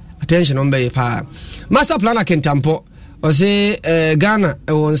beye attention on beye pa master planner kentampo o se Ghana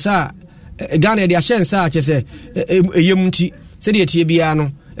won sa Ghana de ahye nsa achese eyemti se de tie bia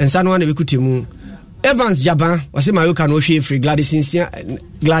no nsa no na bekutemu Evans Jaban o se Mayoka no hwe free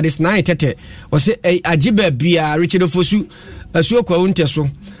Gladys Nine tete o se ajiba bia Richard Fosu asuo kwa unteso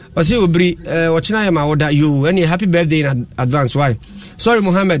o se obri o china ya mawoda you any happy birthday in advance why sorry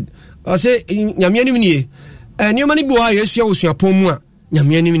Mohammed o se nyame anim nie nioma ni bua yesu awusua pomu a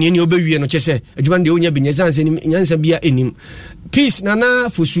nyame anim nie obawie no chese adwuma de onya binyazanse nyansa bia enim peace nana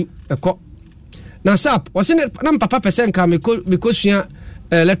Fosu eko na sap o se na papa pesen ka mekosua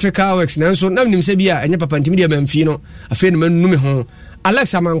electrical works nanso na nim se bia enya papa ntimi de mamfi no afi no manum ho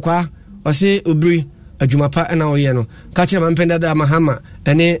Alex Amankwa o se obri adwuma pa na oye no ka kire mampenda da Mahama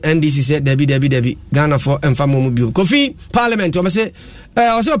ene NDC se dabi Ghana for emfa momu bio Kofi parliament o se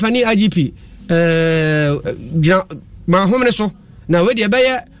o se opani IGP ma homne so na we de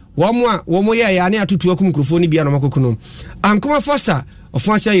beye wo ye ya na atutu akum mikrofoni bia no makokuno Ankoma Foster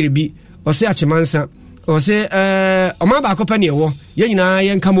ofansia yerebi o se achemansa o se oma ba akopani ewo ye nyina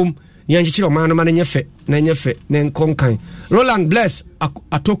ye nkamom ye nchikire o ma no ma nyefe na nyefe na nkonkan Roland Bless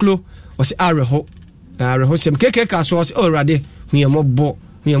Atoklo o se areho sem keke ka so o se orade huyemobo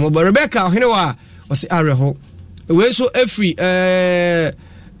Rebecca ohenewa o se areho we so every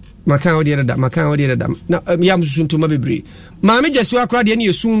makan odi da na yam suntu mabebre ma me jesu akra de na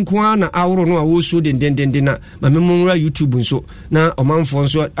yesu nko na aworo no a wo so den na ma me monra YouTube nso na omanfo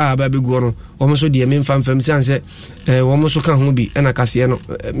nso aba begu no wo so de me mfamfam sanse wo so ka ho bi na kase no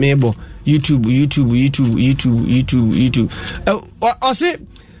mebo YouTube o se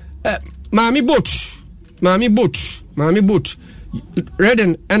mami boat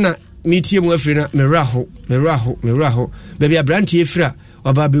Reden na metie mu afri na meraho baby abrantie efra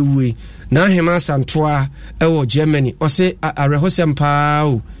oba bewue na hema santoa ewo Germany o se arehosem pa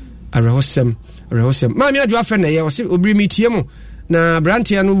o arehosem mami adwo afa na ye o se obri metie mu na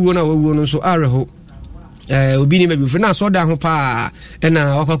abrantie no wuo na wuo no so areho obi ni baby na so da ho pa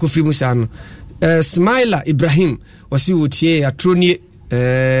na wakwa firi mu sa no Smiler Ibrahim o se otie atronie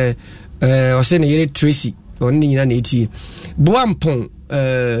o se ne yere Tracy on ni nyina na etie Boampon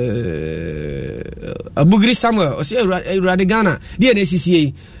Abugri Samuel o se Urade Ghana die na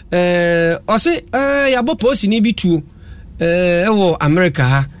CCA o se ya bo post ni bituo ewo America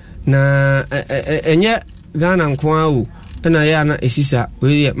ha na enye Ghana nko awo na ya na esisa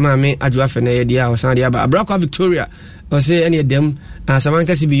we maame adwo afa na ye dia o san dia ba Abrakwa Victoria o se ene dem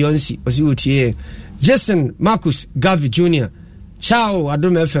Samanka si Beyonce o se otie Jason Marcus Gavi Jr. Ciao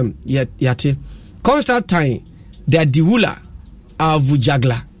Adom FM yate Constantine Dadiwula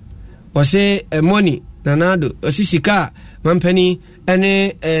Avujagla ɔse money nanado ɔse sika mampani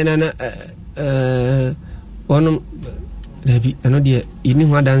ɛne nana ɔnom dabi ɛno deɛ yɛni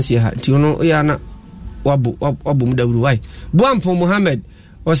ho adanseɛ ha nti ɔno ɔyɛ na wabo mu dawuro wai Boampo Mohammed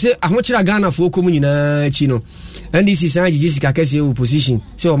ɔse ahokyerɛ Ghanafoɔ kɔ mu nyinaa akyi no NDC san gyegye sika kɛseɛ wɔ position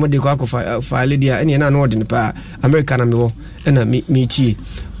sɛ ɔmode kɔ akɔ faale deɛ ɛneɛ na ɔde no paa America na mewɔ ɛna metie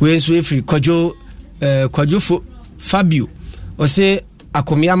wei nso ɛfiri Kwadwofo Fabio ɔse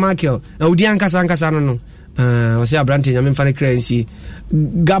Akomia Michael na wodi ankasa no ɔse abrante nyame mfa no kra nsie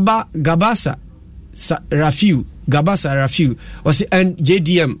Gabasa Rafiu ɔse and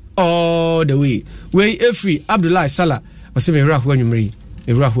JDM all the way wei ɛfiri Abdullah Salah ɔse mewura ho anwummere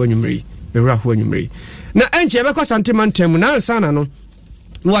na ɛnkyɛ yɛbɛkɔ Santema ntam na ansana no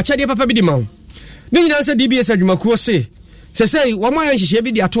na wakyɛdeɛ papa bi di ma wo ne nyinaa sɛ DBS adwumakuo se sɛsɛi wɔn ayɛ nhyehyɛ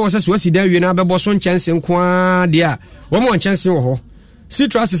bi de ato hɔ sɛ so asi dan wie na bɛbɔ so nkyɛnse nko a deɛ a wɔn wɔ nkyɛnse wɔ hɔ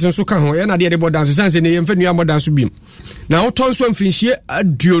citrus nso ka ho yɛna deɛ de bɔ dan so sanse ne yɛmfa nua bɔ dan so bim na wotɔ nso mfirinhyie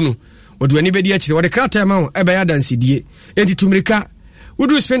aduo no wɔde wani bɛdi akyire wɔde krataa ma wo ɛbɛyɛ adansedie enti tumirika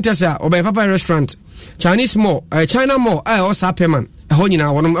wodu Spinters a ɔbɛyɛ papa restaurant Chinese mall China mall a ɛwɔ saa Peman ɛhɔ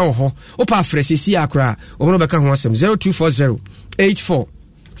nyinaa wɔnom ɛwɔ hɔ wopa afrɛ sisi akora wɔn bɛka ho asɛm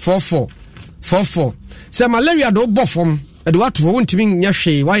 0240844444 sɛ malaria do bɔ fam ɛde wato hɔ wontimi nyɛ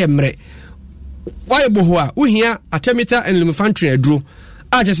hwee wayɛ mmerɛ wayɛ boho a wohia Artemether and Lumefantrine aduro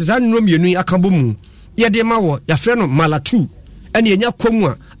a kyɛ sɛ saa nnuro mmienu yi aka bɔ mu yɛde ma wɔ yɛfrɛ no Malatu ɛne yɛnya kɔmu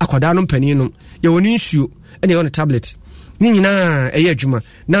a akwadaa no mpanin no yɛwɔ ne nsuo ɛne yɛwɔ ne tablet ne nyinaa ɛyɛ adwuma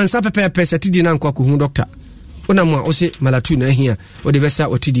na nsa pɛpɛɛpɛ sɛ tidi na nkɔ akɔhu doctor wonam a wose Malatu na ahia wode bɛsa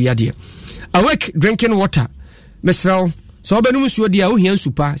ɔtidi yadeɛ Awake drinking water mesrɛw sɛ wobɛnom nsuo deɛ a wohia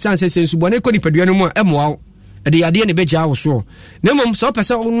nsupa sane sɛ nsubɔne kɔ nipadua no mu a ɛmmoa wo ɛde yadeɛ ne bɛgyaa wo soɔ na mmom sɛ wopɛ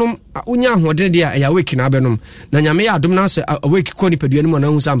sɛ wonom wonya ahoɔden deɛ a ɛyɛ Awake na abɛnom na nyame yɛ adom no sɛ Awake kɔ nipadua no mu a na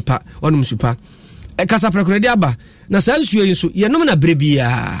wohu sa mpa wonom nsupa kasaprakoradi aba na saa nsuo yi nso yɛnom na berɛ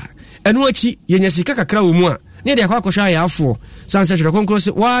biaa ɛno akyi yɛnya sika kakra wɔ mu a ne de akɔ akɔhwɛ ayɛafoɔ sane sɛ hwɛrɛ kronkron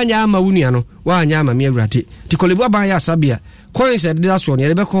sɛ woanyɛ ama wo nua no woanyɛ ama me awurade nti kɔlebu aban yɛ asabea coins ɛdeda soɔ no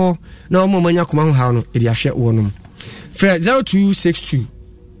yɛde bɛkɔ na ɔma manya koma ho haw no ɛde ahwɛ wɔ nom frɛ 0262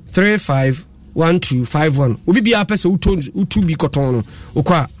 351251 obi bia pɛ sɛ wotu bi kɔtɔn no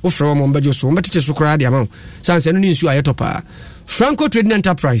wokɔ a wofrɛ wɔ mɔ mbɛgye so wɔmbɛtete so koraa de ama wo sane sɛ no ne nsuo ayɛtɔ paa Franco Trading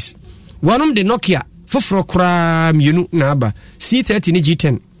Enterprise wɔnom de Nokia foforɔ koraa mmienu na aba C30 ne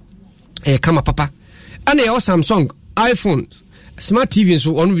G10 kama papa ana yɛwɔ Samsung iPhone Smart TV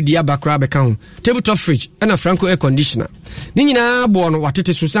nso ɔno bi di aba koraa bɛka ho tabletop fridge ɛna Franco air conditioner ne nyinaa boɔ no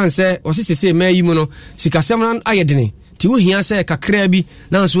watete so sane sɛ ɔsesese ma yi mu no sikasɛm no ayɛ dene ti wo hia sɛ kakra bi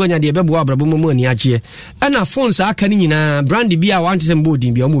na nso anya deɛ bɛboa abrabɔ mu ani agyeɛ ɛna phones aka ne nyinaa brand bi a wante sɛ mbɔ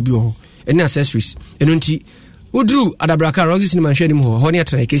odin bi ɔmo bi wɔ hɔ ɛne accessories ɛno nti udru adabraka Roxy Cinema hwɛ nim hɔ ne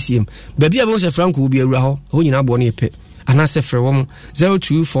atena kesiem baabi a bɛwo sɛ Franco bi awura hɔ hɔ nyinaa boɔ no yɛpɛ anasɛ frɛ wɔ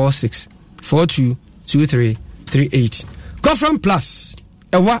 0246 422338 Kofram Plus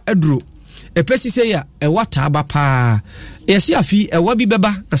ɛwa aduro ɛpɛsi sɛ ya ɛwa taaba paa yɛsi afi ɛwa bi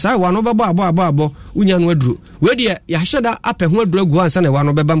bɛba na saa ɛwa no bɛbɔ abɔ wonya no aduro wei deɛ yɛahyɛ da apɛ ho aduro agu ansa na ɛwa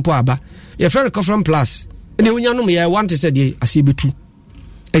no bɛba mpo aba yɛfrɛ no Kofram Plus ɛne wonya no yɛ wante sɛ deɛ aseɛ bɛtu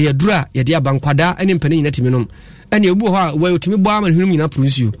ɛyɛ duro a yɛde aba nkwadaa ɛne mpane nyina timi nom ɛne ɛbu hɔ a wɔyɛtumi bɔ ama hwenum nyina pro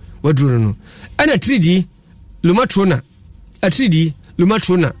nsuo waduro no ɛna 3D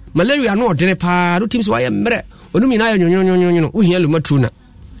Lumatrona malaria no ɔdene paa do tim sɛ wayɛ mmerɛ ɔnum nyina yɛ nwonwonwonwono wohia Lumatrona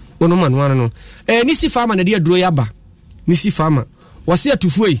ɔnom anoano no Nisi Farmer na de aduro yɛ aba Nisi Farmer wɔse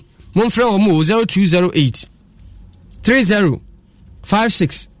atufuo yi momfrɛ wɔ mo 0208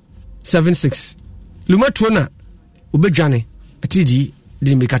 305676 Lumatrona obedwane atidi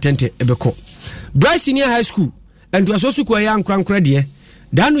de mikatente ebekɔ Bryce Senior High School ɛnto aso suku ɛyɛ ankorankora deɛ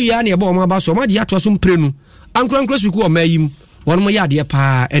danu ya na ɛbɔ ɔma ba so ɔma de ato aso mprenu ankorankora suku ɔma yim wɔnom yɛ adeɛ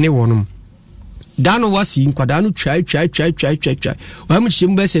paa ɛne wɔnom dano wasi nkwadaa no twai wɔn mu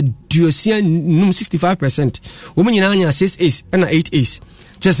kyem bɛ sɛ 65% wɔn nyinaa nya 6 A's ɛna 8 A's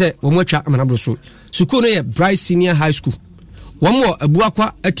kyɛ sɛ wɔn atwa amanabro so suku no yɛ Bryce Senior High School wɔn wɔ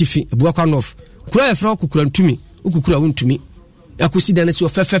Abuakwa Atifi Abuakwa North kura yɛ frɛ kokura ntumi ukukura wontumi akosi dane sɛ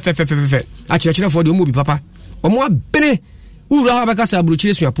fɛfɛfɛfɛfɛ akyerɛkyerɛfoɔ deɛ ɔmo bi papa ɔmo abene wura ha bɛka sɛ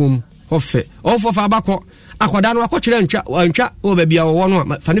aburokyire suapom ɔfɛ ɔfɔfa abakɔ akwadaa no akɔkyerɛ ntwa wɔ baabi a wɔwɔ no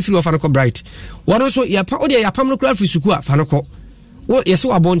a fa ne firi wɔ fa no kɔ Bright wɔno nso yɛpa wode yɛapam no kora firi suku a fa no kɔ yɛsɛ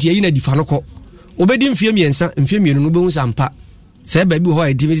wabɔ nti yɛyi no adi fa no kɔ wobɛdi mfeɛ mmienu no wobɛhu sa mpa sɛ baabi wɔ hɔ a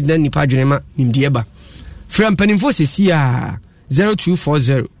yɛdi na nnipa adwene ma nimdeɛ ba frɛ mpanimfoɔ sɛsi a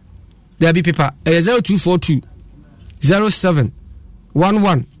 0240 dabi pepa 0242 07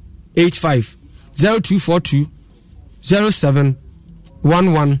 1185 0242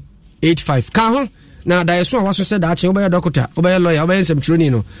 071185 ka ho na dae so a waso se da che obey doctor obey lawyer obey nsem troni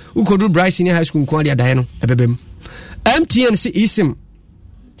no ukodu Bryce Senior High School nko ade dae no ebebem MTN se isim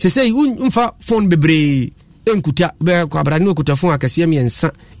se say unfa phone bebre enkuta be kwa brani okuta phone akase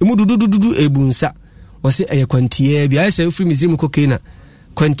miensa emu dudududu ebunsa wose eye kwantie bia se free museum kokena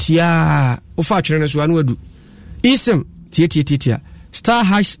kwantia ofa atwere no so anu adu isim tietietia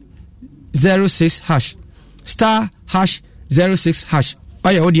 *#06# *#06#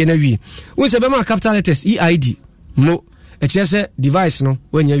 aya odi na wi unse be ma capital letters EID mo ekese device no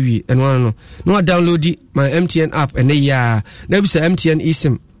wanya wi eno no download my MTN app ene ya na bi se MTN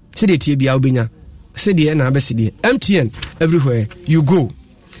eSIM se de tie bia obenya se de na abeside MTN everywhere you go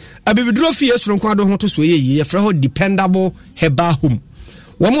abibidro fi esoro nkwado ho to so ye fra ho dependable herbal home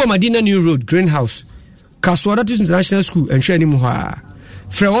wamo Madina New Road Greenhouse Kaswada International School and Shani Muha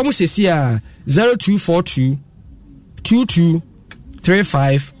fra wamo sesia 0242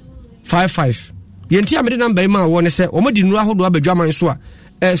 223555 yenti amede number ma wo ne se omo di nuru ahodo abadwaman so a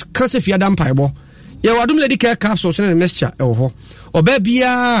kase fia da mpaebo ye wadum lady care capsules ne mixture e wo ho oba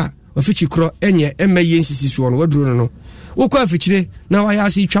bia ofichi kro enye emaye nsisi so no waduro no wo kwa afichire na wa ya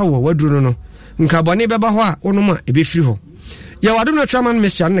ase twa wo waduro no nka bone beba ho a onoma ebefiri ho ye wadum na traman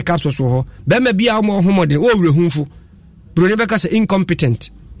mixture ne capsules ho be ma bia wo homode wo wrehunfu broni beka se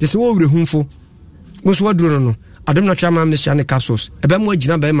incompetent this wo wrehunfu wo so waduro no adom na traman mixture ne capsules ebe mo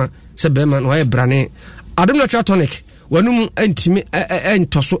agina be ma se be ma no ye brane adom na tra tonic wanum antimi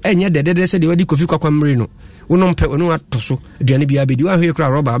entoso enye dedede se de wadi kofi kwakwa mre no wonom pe wonu atoso aduane bia bedi wa hwe kra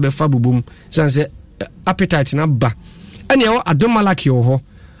roba abefa bubum sanse appetite na ba ene wo adom malaki ho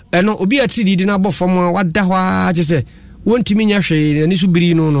eno obi atiri di na bofom wada ho age se wontimi nya hwe ani so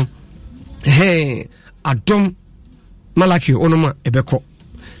biri no adom malaki onoma ebeko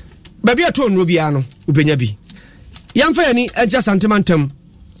babi ato nro bia no obenya bi yamfa yani eja santimantam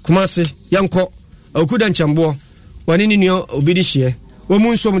Kumase yanko okuda nchambo wanini niyo obidi hye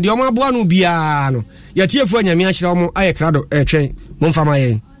womu nsom de omo aboa no bia no yatiefu anyame ahyira omo aye krado twen momfama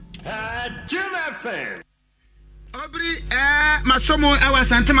yen Obri masomo awa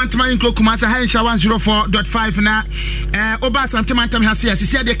santimantam nklo Kumase Hansha 104.5 na oba santimantam hase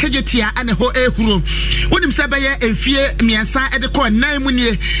asisi de kejetia ane ho ehuro wonim se beye emfie miensa ede ko nan mu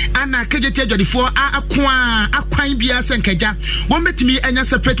nie ana kejetia dwadifo akwan bia senkaja won betimi anya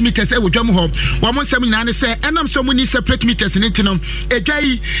separate meters e wodwam ho won nsem nyina ne se enam so mu ni separate meters ne tino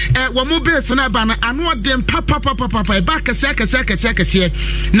edwai won mo base na ba na ano dem papa ba kase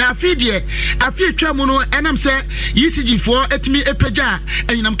na afidie afitwa mu no enam se ECG for etimi epeja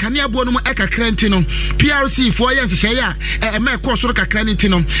enyinam kanea bo no ekakra ntino PRC for ye nhye ya me ko soro kakra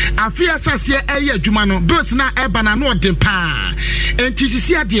ntino afia sase eye adwuma no bills na eba na no dem pa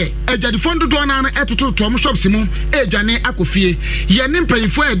entisisi ade adwade fondo do na etoto tom shops mu edwane akofie ye ne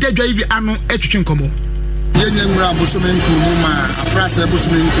mpanyfo edadwa yi ano etwetwe nkomo yenye ngra bosomenku muma afrasa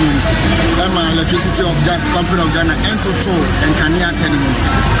bosomenku ama electricity of Ghana company of Ghana entoto enkania academy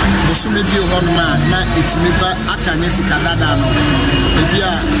bosomedi honma na etimiba akanesi kadada no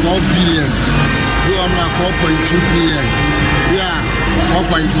ebia 4 billion we are 4.2 billion we are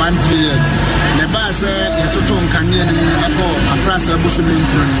 4.1 billion neba se yetoto enkania ni ako afrasa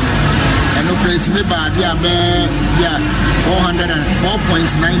bosomenku eno create me ba dia 404.9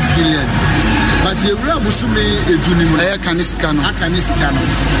 billion but ye wura busume edunimu na akanisika no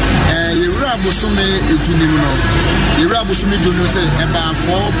ye wura busume edunimu no ye wura busume edunimu se eba 4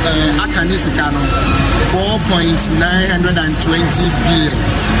 akanisika no 4.920 billion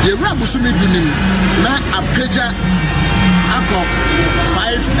ye wura busume edunimu na apeja ako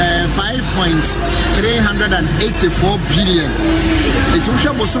 5.384 billion it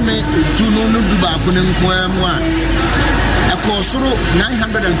will busume edunu no duba akone nko amu a ekosoro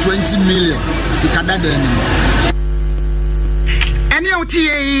 920 million sikadada ni Any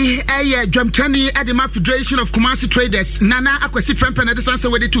OTA a Jamchani Edema Federation of Kumasi Traders Nana Akwesi Prempen Edisansa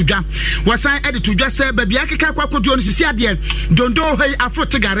wedi tuja wasan edi tuja se baby akeka kwa koduo sisi ade dondo hey afro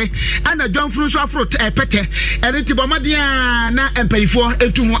tegare ana John Fruso afro pete eriti bomadia na empayifo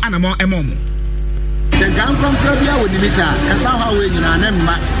etu ho anamo emomo Senkan Prampia with Nimita Kasaha we nyina na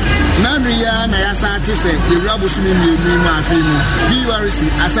mma na nuya na yasa tese yewura bosumi ni ma afinu BRC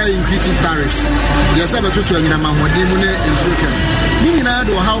asa increase tariffs yesa betutu nyina mahode mu na ensukem ni nyina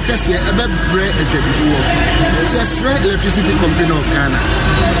do how kese ebebre edebifo se straight electricity company of Ghana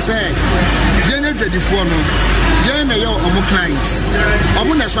say yene edebifo no yene yo omo clients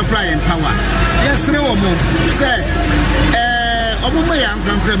omo na supply and power yes re omo say ọmụmụ ya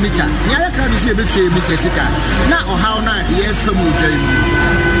nkwankwa mita na ya kra bisi ebetue mita sika na ọhaw na ye fam udwan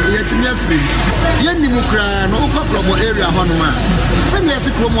ye timi afri ye nimu kra no ukọ promo area hɔ no ma sɛ me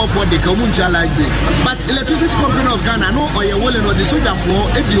yɛse kromo for de ka omu ntua like be but electricity company of Ghana no ɔyɛ wole no de soja for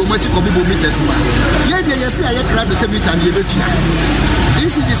edi omachi kobibo mita sima ye de yɛse ya kra bisi mita ne ebetua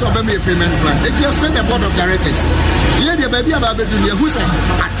ECG so be me payment plan it is send the board of directors ye de baby ababedu ne hu sɛ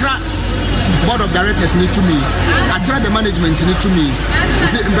atra board of directors need to me atra the management need to me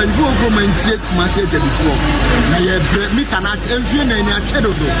say before government take message before na ye meet na enfie na ni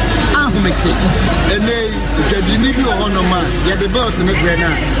achedodo ahumete ene jadi ni bi ohono ma ye the boss ne gre na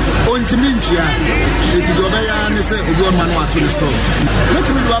ontimi ntua eti do be ya ne say obi on man wa to the store let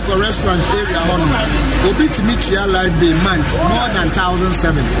me do up a restaurant area hono obi timi tua live be month more than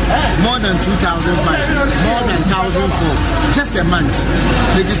 1,007 more than 2,005 more than 1,004 just a month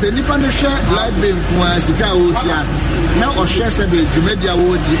it is a nipa no share live be kwa sika otia na o share se be jumedia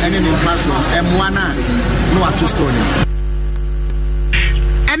wodi ene ne inflation emwana no ato store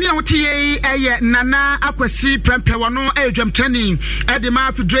Any OTA Nana Akwasi Prempe Wano Ajam Training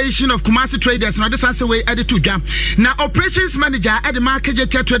Edema Federation of Kumasi Traders and this answer way added to jam. Now operations manager at the Market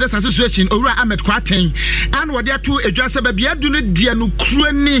Traders Association Ora Ahmed Kwaten and what they are to address a baby Aduna Dianu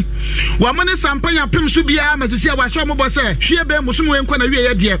Kruni. Wamana Sampaya Pim Subia Mazisia Washomo Bosse, Shiabe Musumu and Kona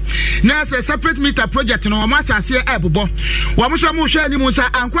dear. Now a separate meter project no much as here Abubo. Wamushamu Shani Musa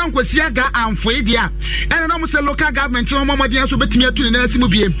and Kwankwasiaga and Fuedia. And almost a local government no more than so bet me to the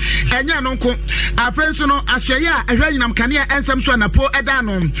Nasimubi. Enya nonko afenso no ahwaya ahwa nyinam kanea ensem so anapo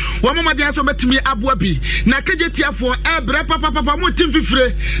edano wo mama dia so betimi aboa bi na kagetiafo ebre papa mo tim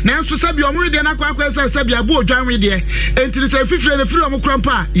fifire na enso sabi omo de na kwakwa sabi abo odwanwe de entiri se fifire ne firi omo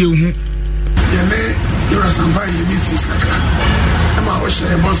krampa yehu ye me yora samba ye meetings kakra ama wo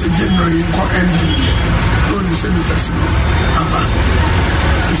share boss January ko ending dia no ni se meetings no aba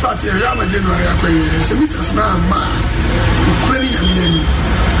in fact ye ya ma January akwa se meetings na ma ukurani nyamieni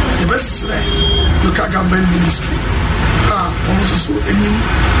the best local government ministry almost so any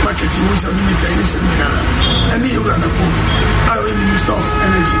marketing was a meter in seminar and you run upon our minister of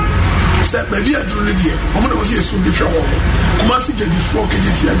energy said maybe I do the I'm going to see a soon be trouble Kumasi get the floor can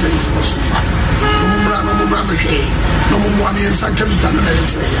get the for so far no more money and some capital and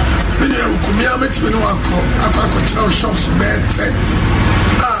Eritrea when you come met me no I shops bad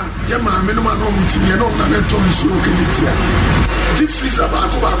Yama minimum no meeting no na to nsu oketia deep freezer ba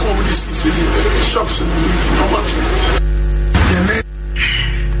ko this freezer shops no matter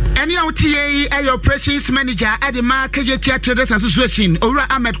any OTA operations manager at the Market Traders Association Ora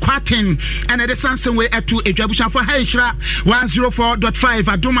Ahmed Kwaten and the Sanson way at 2 Ejabusha for Haishra 104.5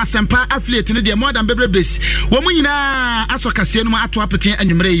 Adoma Sempa affiliate in the more than baby base Womuna Asokasiano Atuapati and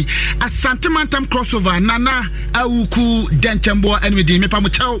Yumrei a Santamantam crossover Nana Auku Denchambo and with the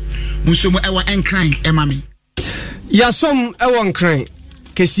Mepamuchao Musumu Ewa Encrying Emami Yasom Ewan Crying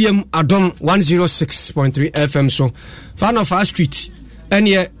KCM Adom 106.3 FM so fan of our street and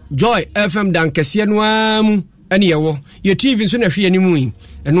ye Joy FM dan kese no am ene ye wo ye TV so na hwe animu yi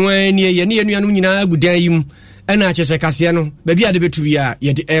eno ene ye ne enu anu nyina gudan yim ena chese kase no ba bia de betu bia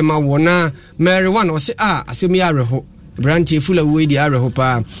ye de ema wo na Mary one o se asem ya reho branti fula wo di areho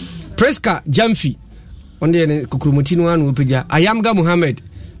pa Preska Jamfi onde ne kukurumuti no anu opagya Ayamga Muhammad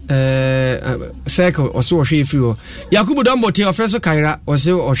circle also hwe free o Yakubu Dambote ofeso Kaira o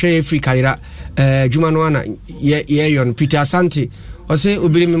se o hwe free Kaira juma no ana ye yon Peter Asante ose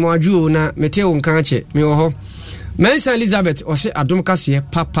obiri me moaju na mete wo nkan che me wo ho Mensa Elizabeth ose adom kase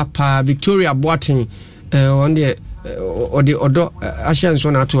papa Victoria Boatin onde ode odo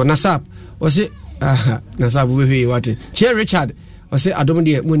ahyenso na to Nasap ose Nasap we wate Che Richard ose adom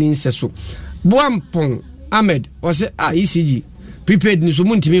de moni nseso Boampon Ahmed ose ECG prepaid ni so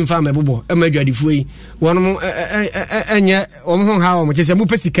muntimi mfa mebobo emadwadifo yi wono enye omho ha o mo chese mu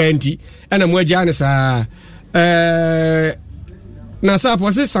pesika nti ena mu agya ne sa na sa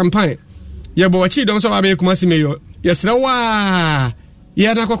pose sampan ye bo chi dom so ba be kuma simeyo ye sra wa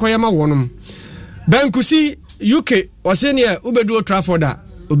ye na kokoye ma wonom Bankusi UK wase ne ubedu Old Trafford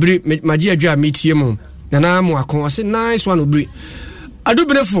obiri maji adwa metie mu na mo akon wase nice one obiri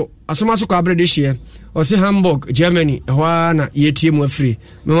adubenefo asoma so ko abrede hie wase Hamburg Germany ehwa na yetie mu afri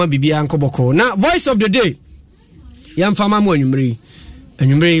mema bibia nkoboko na voice of the day yamfama mu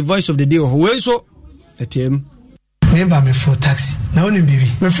anwumre voice of the day ho wenso etem member me for taxi na oni bibi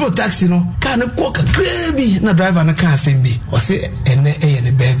me for taxi no ka ne ko ka grebi na driver na ka sembi o se ene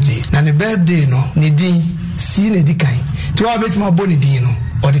ne birthday na ne birthday no ne din si ne dikai to abetima boni din no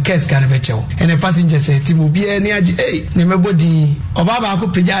or the case can be chew and a passenger say timu bi eni agi ne mebodi obaba ko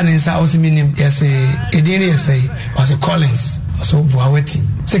peja ne nsa o se minim yes e din yes say o se Collins so buawati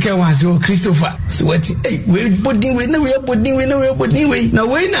second one so Christopher so wati we body we na we body na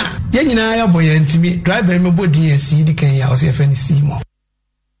we na ye nyina ya boye ntimi driver me body ya si di kan ya o se fani Simon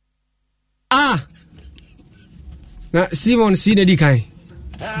na Simon si na di kan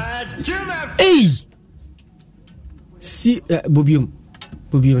si bobium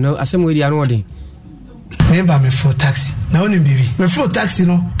na asem we di anu odin member me for taxi na woni bibi me for taxi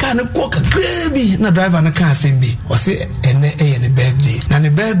no car no ko kakrebi na driver na car sem bi o se ene ne birthday na ne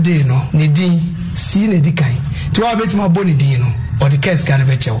birthday no ne din si ne di kan to wa betima boni din no or the case can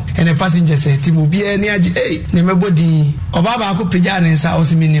be chew and the passenger say timu bi ene agi ne mebodi obaba ko pija ne nsa o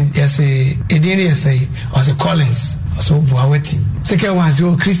se minim yes edin ne say o se Collins so buawati second one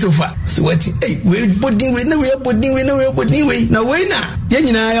so Christopher so wati we body we na we na ye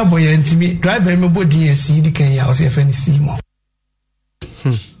nyina ya boye ntimi driver me body ya si di kan ya o se fani Simon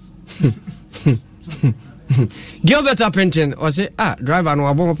Gilbert Appleton o se driver no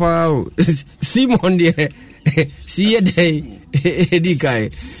abon pa Simon de si ye dey di kai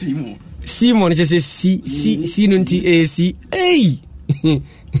Simon je se si nunti AC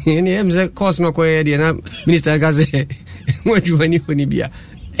ni emze course no ko ye na minister gaze wajwani honi bia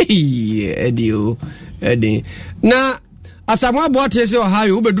edio na asamwa boate se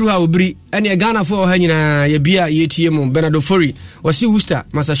ohayo ubeduru ha obiri ene Ghana fo oha nyina ye bia ye tie mu Bernardo Fori wasi Worcester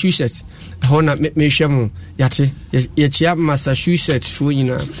Massachusetts hona mehwemu yate ye chia Massachusetts fo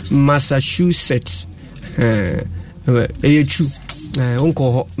nyina Massachusetts chu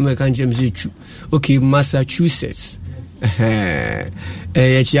onko ho me kan James chu okay Massachusetts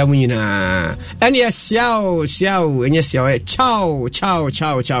chia mu nyina ene ya siao enye siao ciao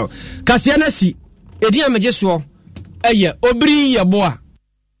kasia na si edi amejeso eye obri ye boa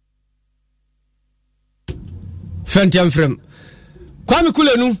Fentiam frem Kwame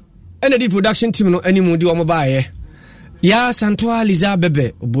Kulenu ene di production team no animu di omo baaye ya Santoa Liza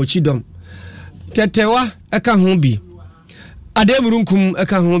Bebe obochidom Tetewa eka ho bi Ademurunkum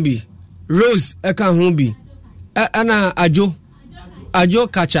eka ho bi Rose eka ho bi ana Ajo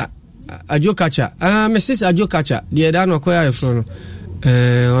Kacha Mrs. Ajo Kacha die da no koya efro no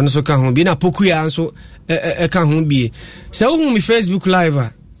ono so ka ho bi na poku ya nso eka ho bi se wo mi Facebook live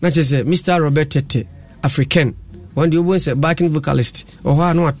na chese Mr. Robert Tete African one the obo say backing vocalist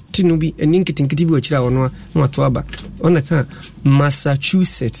oho no atinu bi eninkitinkiti bi ochira ono no ato aba ona ka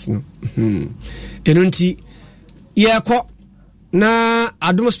Massachusetts no enunti yeko na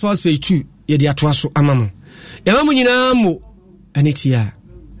Adom Sports page 2 ye di ato aso amamo yamamu nyina mo anitia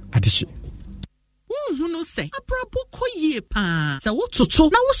adishi hunu se abrabo koye pa sa wototo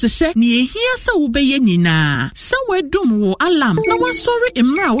na wo hyehyɛ ne ehia sa wo beye nyina sa wedom wo alarm na wasɔre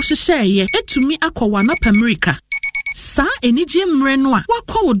emra wo hyehyɛ ye etumi akɔwa na America sa enije mre no a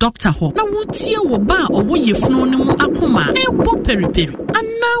wakɔ wo doctor ho na wotie wo ba owo yefunu ne mu akoma ebo periperi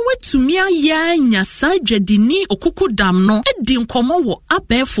ana wetumi aya nya sa dwadini okuku dam no edi nkomo wo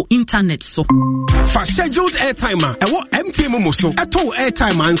abefo internet so fa scheduled airtime ewo MTN mo so eto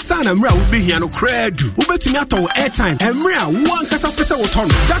airtime ansa na mra wo behia no kradu wo betumi ato airtime emra wo ankasa pese wo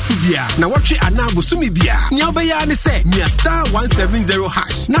tono datu bia na watwe anabo sumi bia nya obeya ne se nya star 170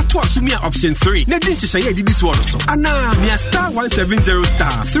 hash na to asumi option 3 na din hyehyɛ ye didi so so ana nya star 170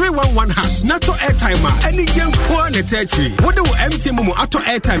 star 311 hash na to airtime ani gem ko na techi wo de wo MTN mo ato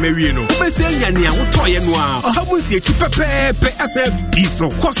airtime awie no wo bese nya ne a wo toye no a ohamunsi echi pepepe asa biso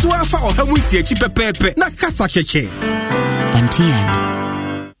koso afa ohamunsi echi pepepe na kasa keke MTN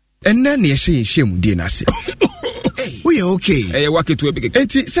enna ne yehye mu na se we okay waketu ebike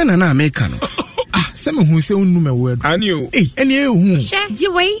enti se na America no se me hu se unnu me word anio ene ehu hwe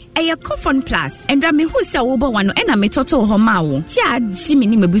jiwei eye Kofon Plus endra me hu se wo bo wano ena me toto ho ma wo ti agi me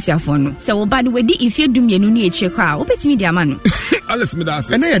ni mebusiafo no se wo ba de wedi ifie dumienu ni eche kwa wo betimi di ama no Alice me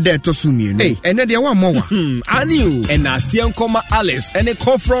das ene ye de to so mienu ene de wa mo wa anio ena asie nkoma Alice ene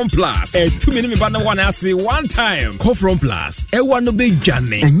Kofon Plus etumi ni me ba na wana ase one time Kofon Plus ewa no be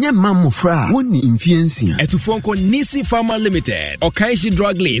dwane enye mamofra woni influence etufo nko Nisi Pharma Limited Okaishi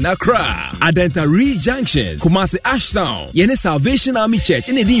Drug Lane Accra Adenta Junction Kumasi Ashtown Yene Salvation Army Church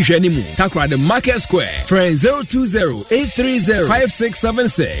in the Hwanimu Takra the Market Square Friend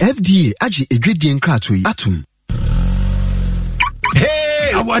 020-830-5676 FDA aji edwedien krato yi atum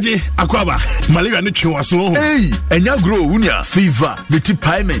Hey, Awaje akwaba malaria ne twe waso ho. Enya grow wunya fever, meti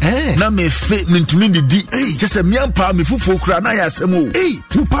payment. Na me fe mentumi didi. Chese me ampa me fufu kura na ya asem o.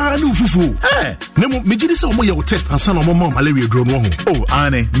 Wo pa na fufu. Na mo megidi se omo ye wo test ansa na omo malaria dro no ho. Oh,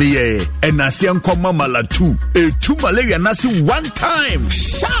 ane me ye enase enkoma malatu. Etu malaria na se one time.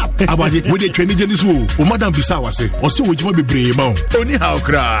 Sharp. Abaje we dey twani jeni so o madam bisa wase. O se wo jima bebre ma o. Oni how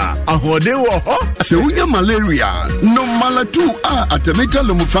kra. Ahode wo ho. Se unya malaria no malatu atameta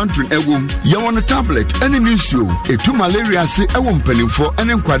lomufantrin ewom. Ye won tablet ene nsuo. Etu malaria se ewo mpanimfo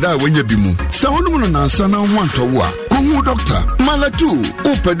ene nkwada a wanya bi mu. Se wonum no nansa na ho antowo a. Kohu doctor malatu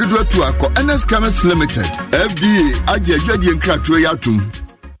upedudu atu akọ NS Chemist Limited. FDA agye nkratoe yatum.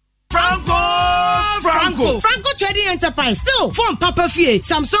 Franco Trading Enterprise still phone Papa Fie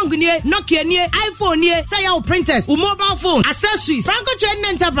Samsung nie Nokia nie iPhone nie say your printers mobile phone accessories Franco Trading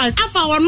Enterprise afa